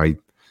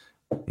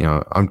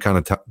 I'm kind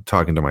of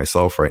talking to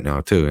myself right now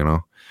too.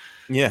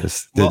 Yeah.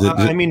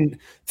 I mean,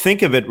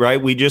 think of it,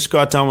 right? We just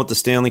got done with the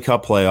Stanley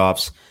Cup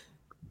playoffs.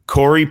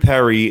 Corey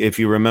Perry, if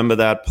you remember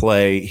that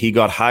play, he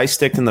got high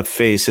sticked in the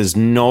face. His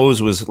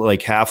nose was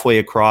like halfway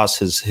across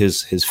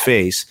his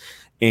face,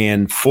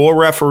 and 4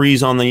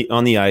 referees on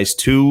the ice,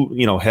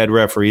 2 head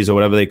referees or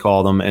whatever they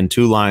call them, and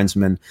 2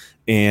 linesmen,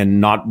 and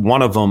not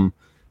one of them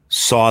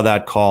saw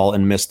that call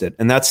and missed it.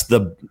 And that's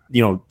the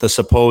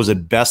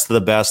supposed best of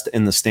the best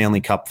in the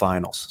Stanley Cup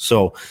Finals.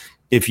 So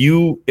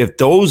if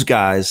those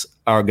guys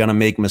are going to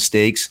make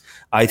mistakes,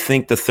 I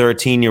think the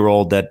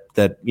 13-year-old that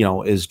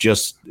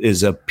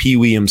is a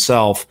peewee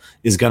himself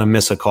is going to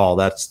miss a call.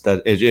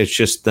 It's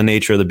just the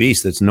nature of the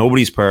beast.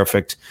 Nobody's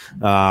perfect.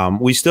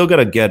 We still got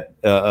to get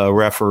a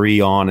referee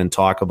on and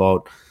talk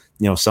about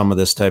some of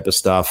this type of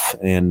stuff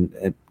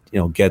and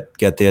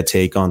get their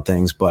take on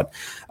things. But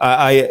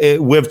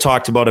we've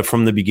talked about it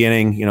from the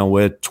beginning.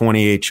 We're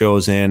 28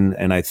 shows in,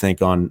 and I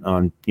think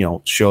on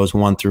shows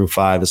 1 through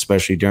 5,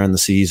 especially during the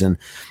season,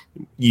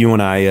 you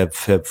and I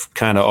have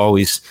kind of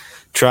always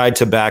tried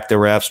to back the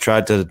refs,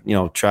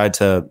 tried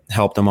to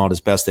help them out as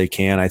best they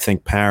can. I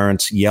think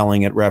parents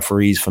yelling at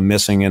referees for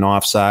missing an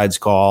offsides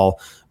call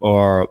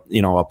or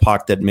a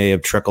puck that may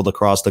have trickled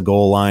across the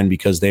goal line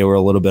because they were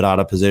a little bit out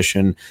of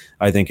position,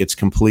 I think it's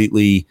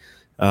completely.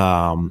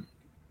 I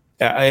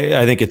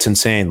think it's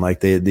insane.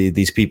 Like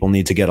these people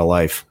need to get a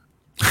life.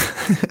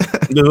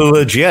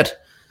 Legit.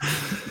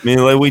 I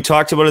mean, like we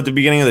talked about at the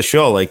beginning of the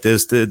show, like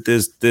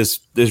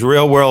there's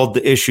real world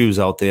issues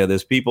out there.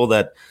 There's people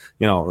that,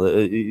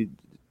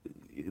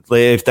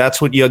 if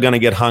that's what you're going to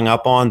get hung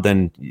up on,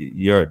 then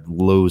you're a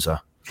loser.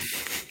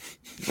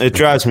 It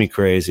drives me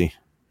crazy.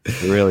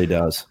 It really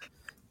does.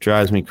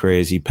 Drives me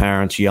crazy.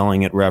 Parents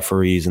yelling at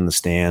referees in the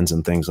stands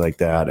and things like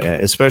that,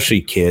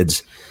 especially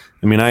kids.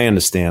 I mean, I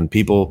understand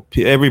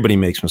everybody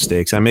makes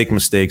mistakes. I make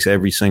mistakes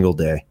every single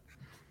day.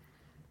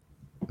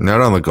 Not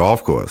on the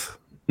golf course.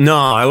 No,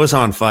 I was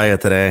on fire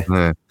today.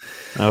 Yeah.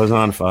 I was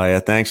on fire.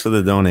 Thanks for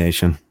the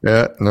donation.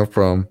 Yeah, no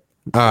problem.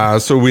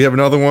 So we have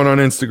another one on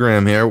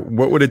Instagram here.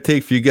 What would it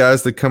take for you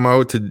guys to come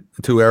out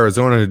to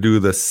Arizona to do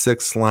the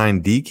 6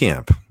 line D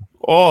camp?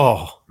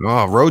 Oh,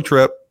 road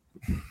trip.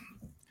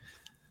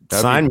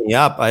 Sign me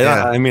up.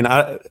 I mean,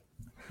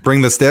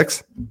 bring the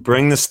sticks.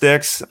 Bring the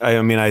sticks.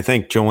 I mean, I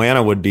think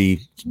Joanna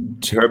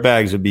her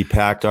bags would be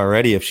packed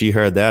already. If she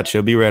heard that,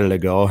 she'll be ready to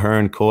go. Her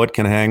and Court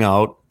can hang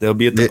out. They'll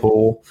be at the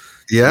pool.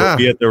 Yeah. We'll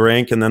be at the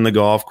rink and then the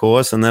golf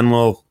course, and then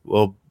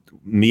we'll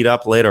meet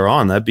up later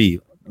on. That'd be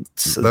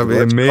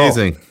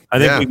amazing. I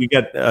think we could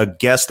get a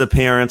guest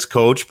appearance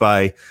coach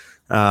by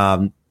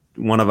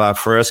one of our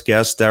first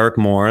guests, Derek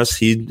Morris.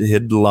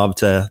 He'd love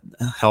to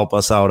help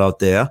us out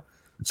there.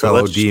 So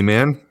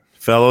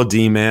fellow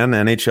D-man,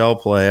 NHL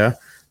player.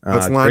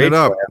 Let's line it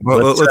up.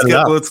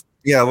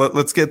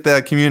 Let's get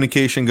that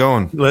communication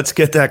going. Let's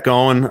get that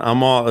going.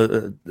 I'm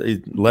all.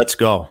 Let's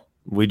go.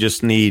 We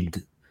just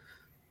need.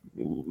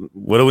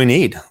 What do we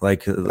need?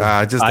 Like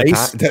just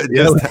ice. Time. We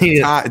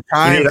need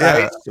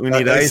ice. We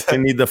need ice. We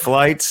need the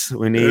flights.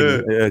 We need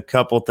a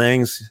couple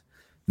things.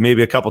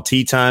 Maybe a couple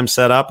tea times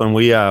set up, and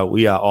we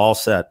are all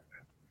set.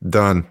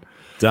 Done.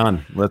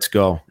 Let's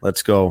go.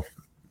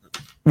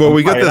 Well,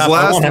 we got this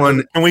last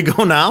one. Can we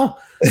go now?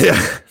 Yeah,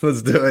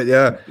 let's do it.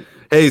 Yeah.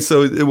 Hey,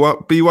 so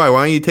BY,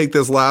 why don't you take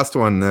this last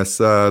one? This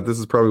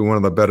is probably one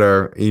of the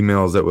better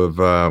emails that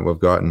we've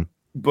gotten.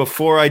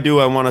 Before I do,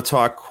 I want to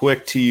talk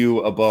quick to you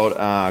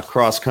about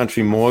Cross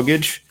Country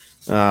Mortgage.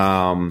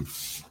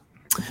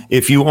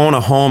 If you own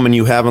a home and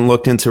you haven't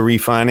looked into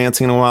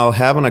refinancing in a while,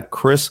 having a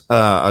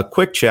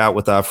quick chat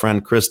with our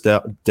friend Chris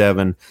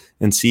Devon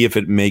and see if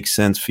it makes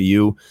sense for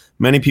you.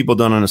 Many people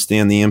don't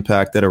understand the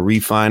impact that a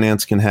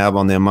refinance can have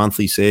on their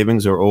monthly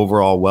savings or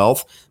overall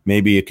wealth.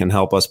 Maybe it can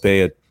help us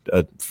pay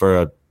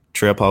for a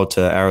trip out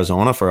to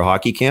Arizona for a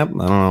hockey camp.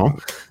 I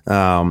don't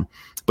know.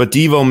 But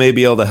Devo may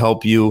be able to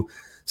help you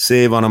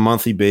save on a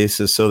monthly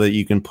basis so that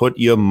you can put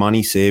your money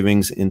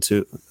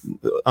into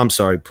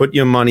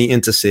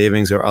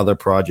savings or other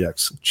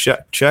projects.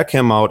 Check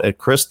him out at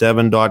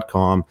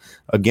chrisdevon.com.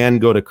 Again,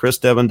 go to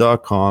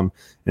chrisdevon.com,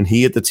 and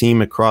he at the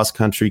team at Cross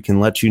Country can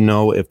let you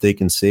know if they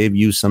can save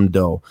you some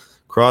dough.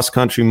 Cross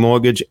Country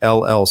Mortgage,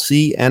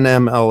 LLC,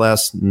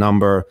 NMLS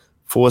number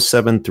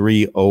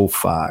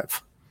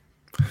 47305.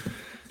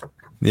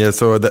 Yeah,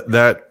 so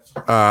that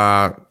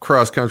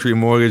Cross Country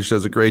Mortgage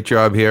does a great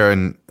job here,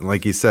 and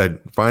like you said,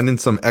 finding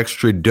some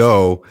extra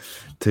dough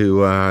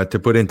to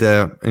put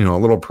into a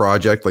little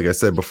project. Like I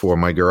said before,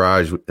 my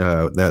garage.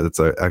 That's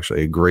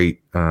actually a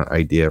great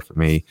idea for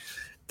me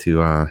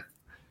to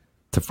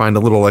find a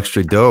little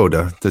extra dough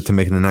to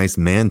make it a nice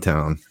man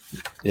town.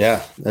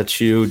 Yeah, that's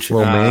huge.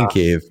 Little man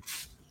cave.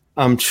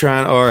 I'm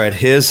trying. All right,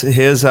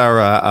 here's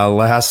our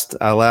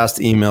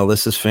last email.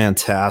 This is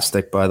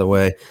fantastic, by the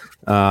way.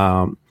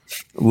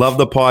 Love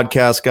the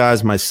podcast,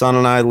 guys. My son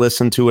and I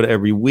listen to it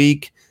every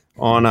week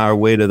on our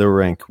way to the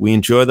rink. We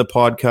enjoy the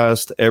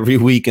podcast every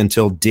week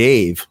until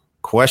Dave, ?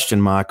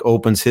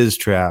 Opens his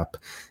trap.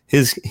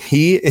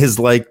 He is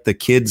like the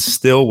kid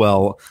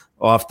Stillwell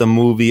off the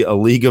movie A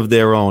League of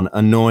Their Own.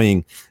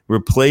 Annoying.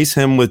 Replace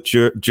him with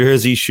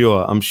Jersey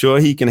Shore. I'm sure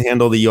he can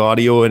handle the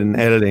audio and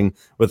editing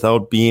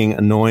without being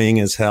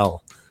annoying as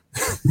hell.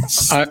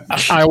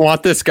 I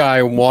want this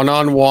guy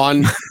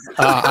one-on-one.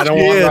 I don't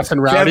want rough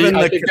and rowdy.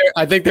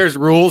 I think there's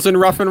rules in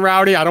rough and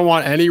rowdy. I don't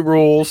want any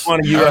rules. I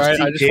want a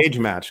UFC cage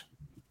match.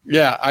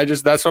 Yeah,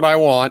 that's what I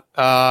want.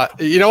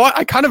 You know what?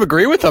 I kind of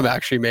agree with him,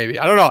 actually, maybe.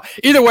 I don't know.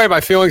 Either way,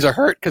 my feelings are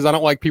hurt because I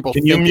don't like people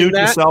Can you mute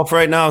yourself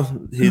right now?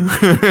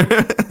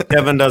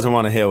 Kevin doesn't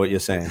want to hear what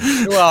you're saying.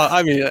 Well,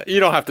 I mean, you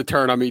don't have to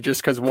turn on me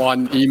just because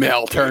one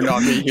email turned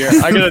on me here.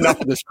 I get enough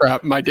of this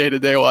crap in my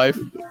day-to-day life.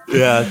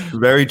 Yeah,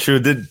 very true.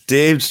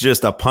 Dave's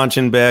just a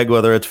punching bag,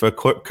 whether it's for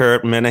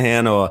Kurt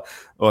Minahan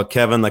or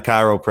Kevin the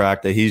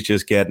chiropractor. He's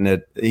just getting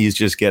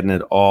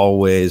it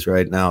always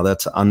right now.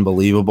 That's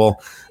unbelievable.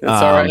 It's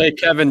all right. Hey,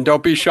 Kevin,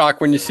 don't be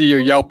shocked when you see your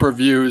Yelp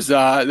reviews.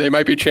 They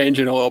might be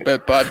changing a little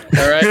bit, but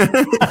all right.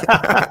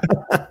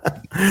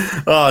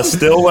 Oh,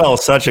 Stillwell,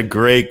 such a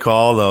great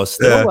call, though.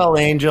 Stillwell,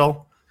 yeah.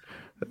 Angel.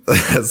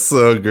 That's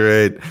so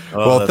great. Oh,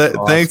 well,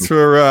 awesome. Thanks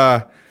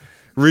for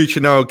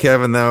reaching out,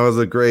 Kevin. That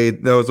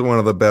was one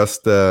of the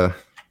best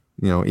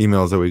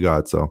emails that we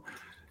got. So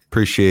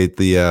appreciate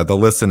the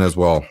listen as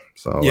well.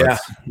 So yeah,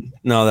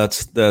 no,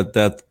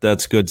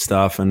 that's good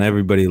stuff, and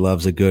everybody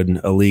loves a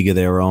League of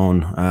Their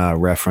Own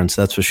reference.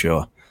 That's for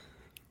sure.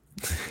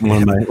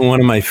 One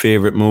of my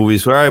favorite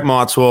movies. All right,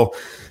 Motts. Well,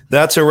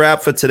 that's a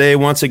wrap for today.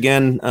 Once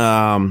again,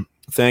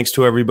 Thanks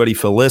to everybody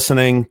for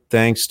listening.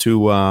 Thanks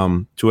to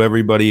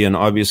everybody. And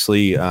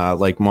obviously,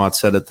 like Mott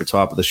said at the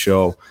top of the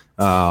show,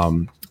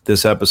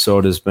 this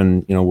episode has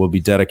been, will be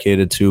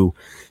dedicated to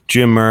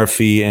Jim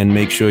Murphy, and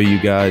make sure you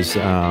guys,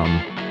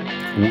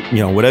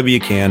 whatever you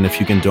can, if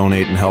you can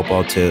donate and help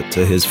out to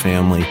his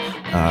family,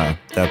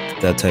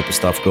 that type of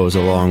stuff goes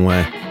a long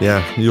way.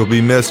 Yeah, you'll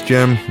be missed,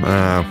 Jim.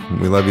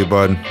 We love you,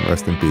 bud.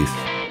 Rest in peace.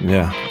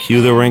 Yeah.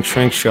 Cue the rink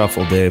shrink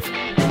shuffle, Dave.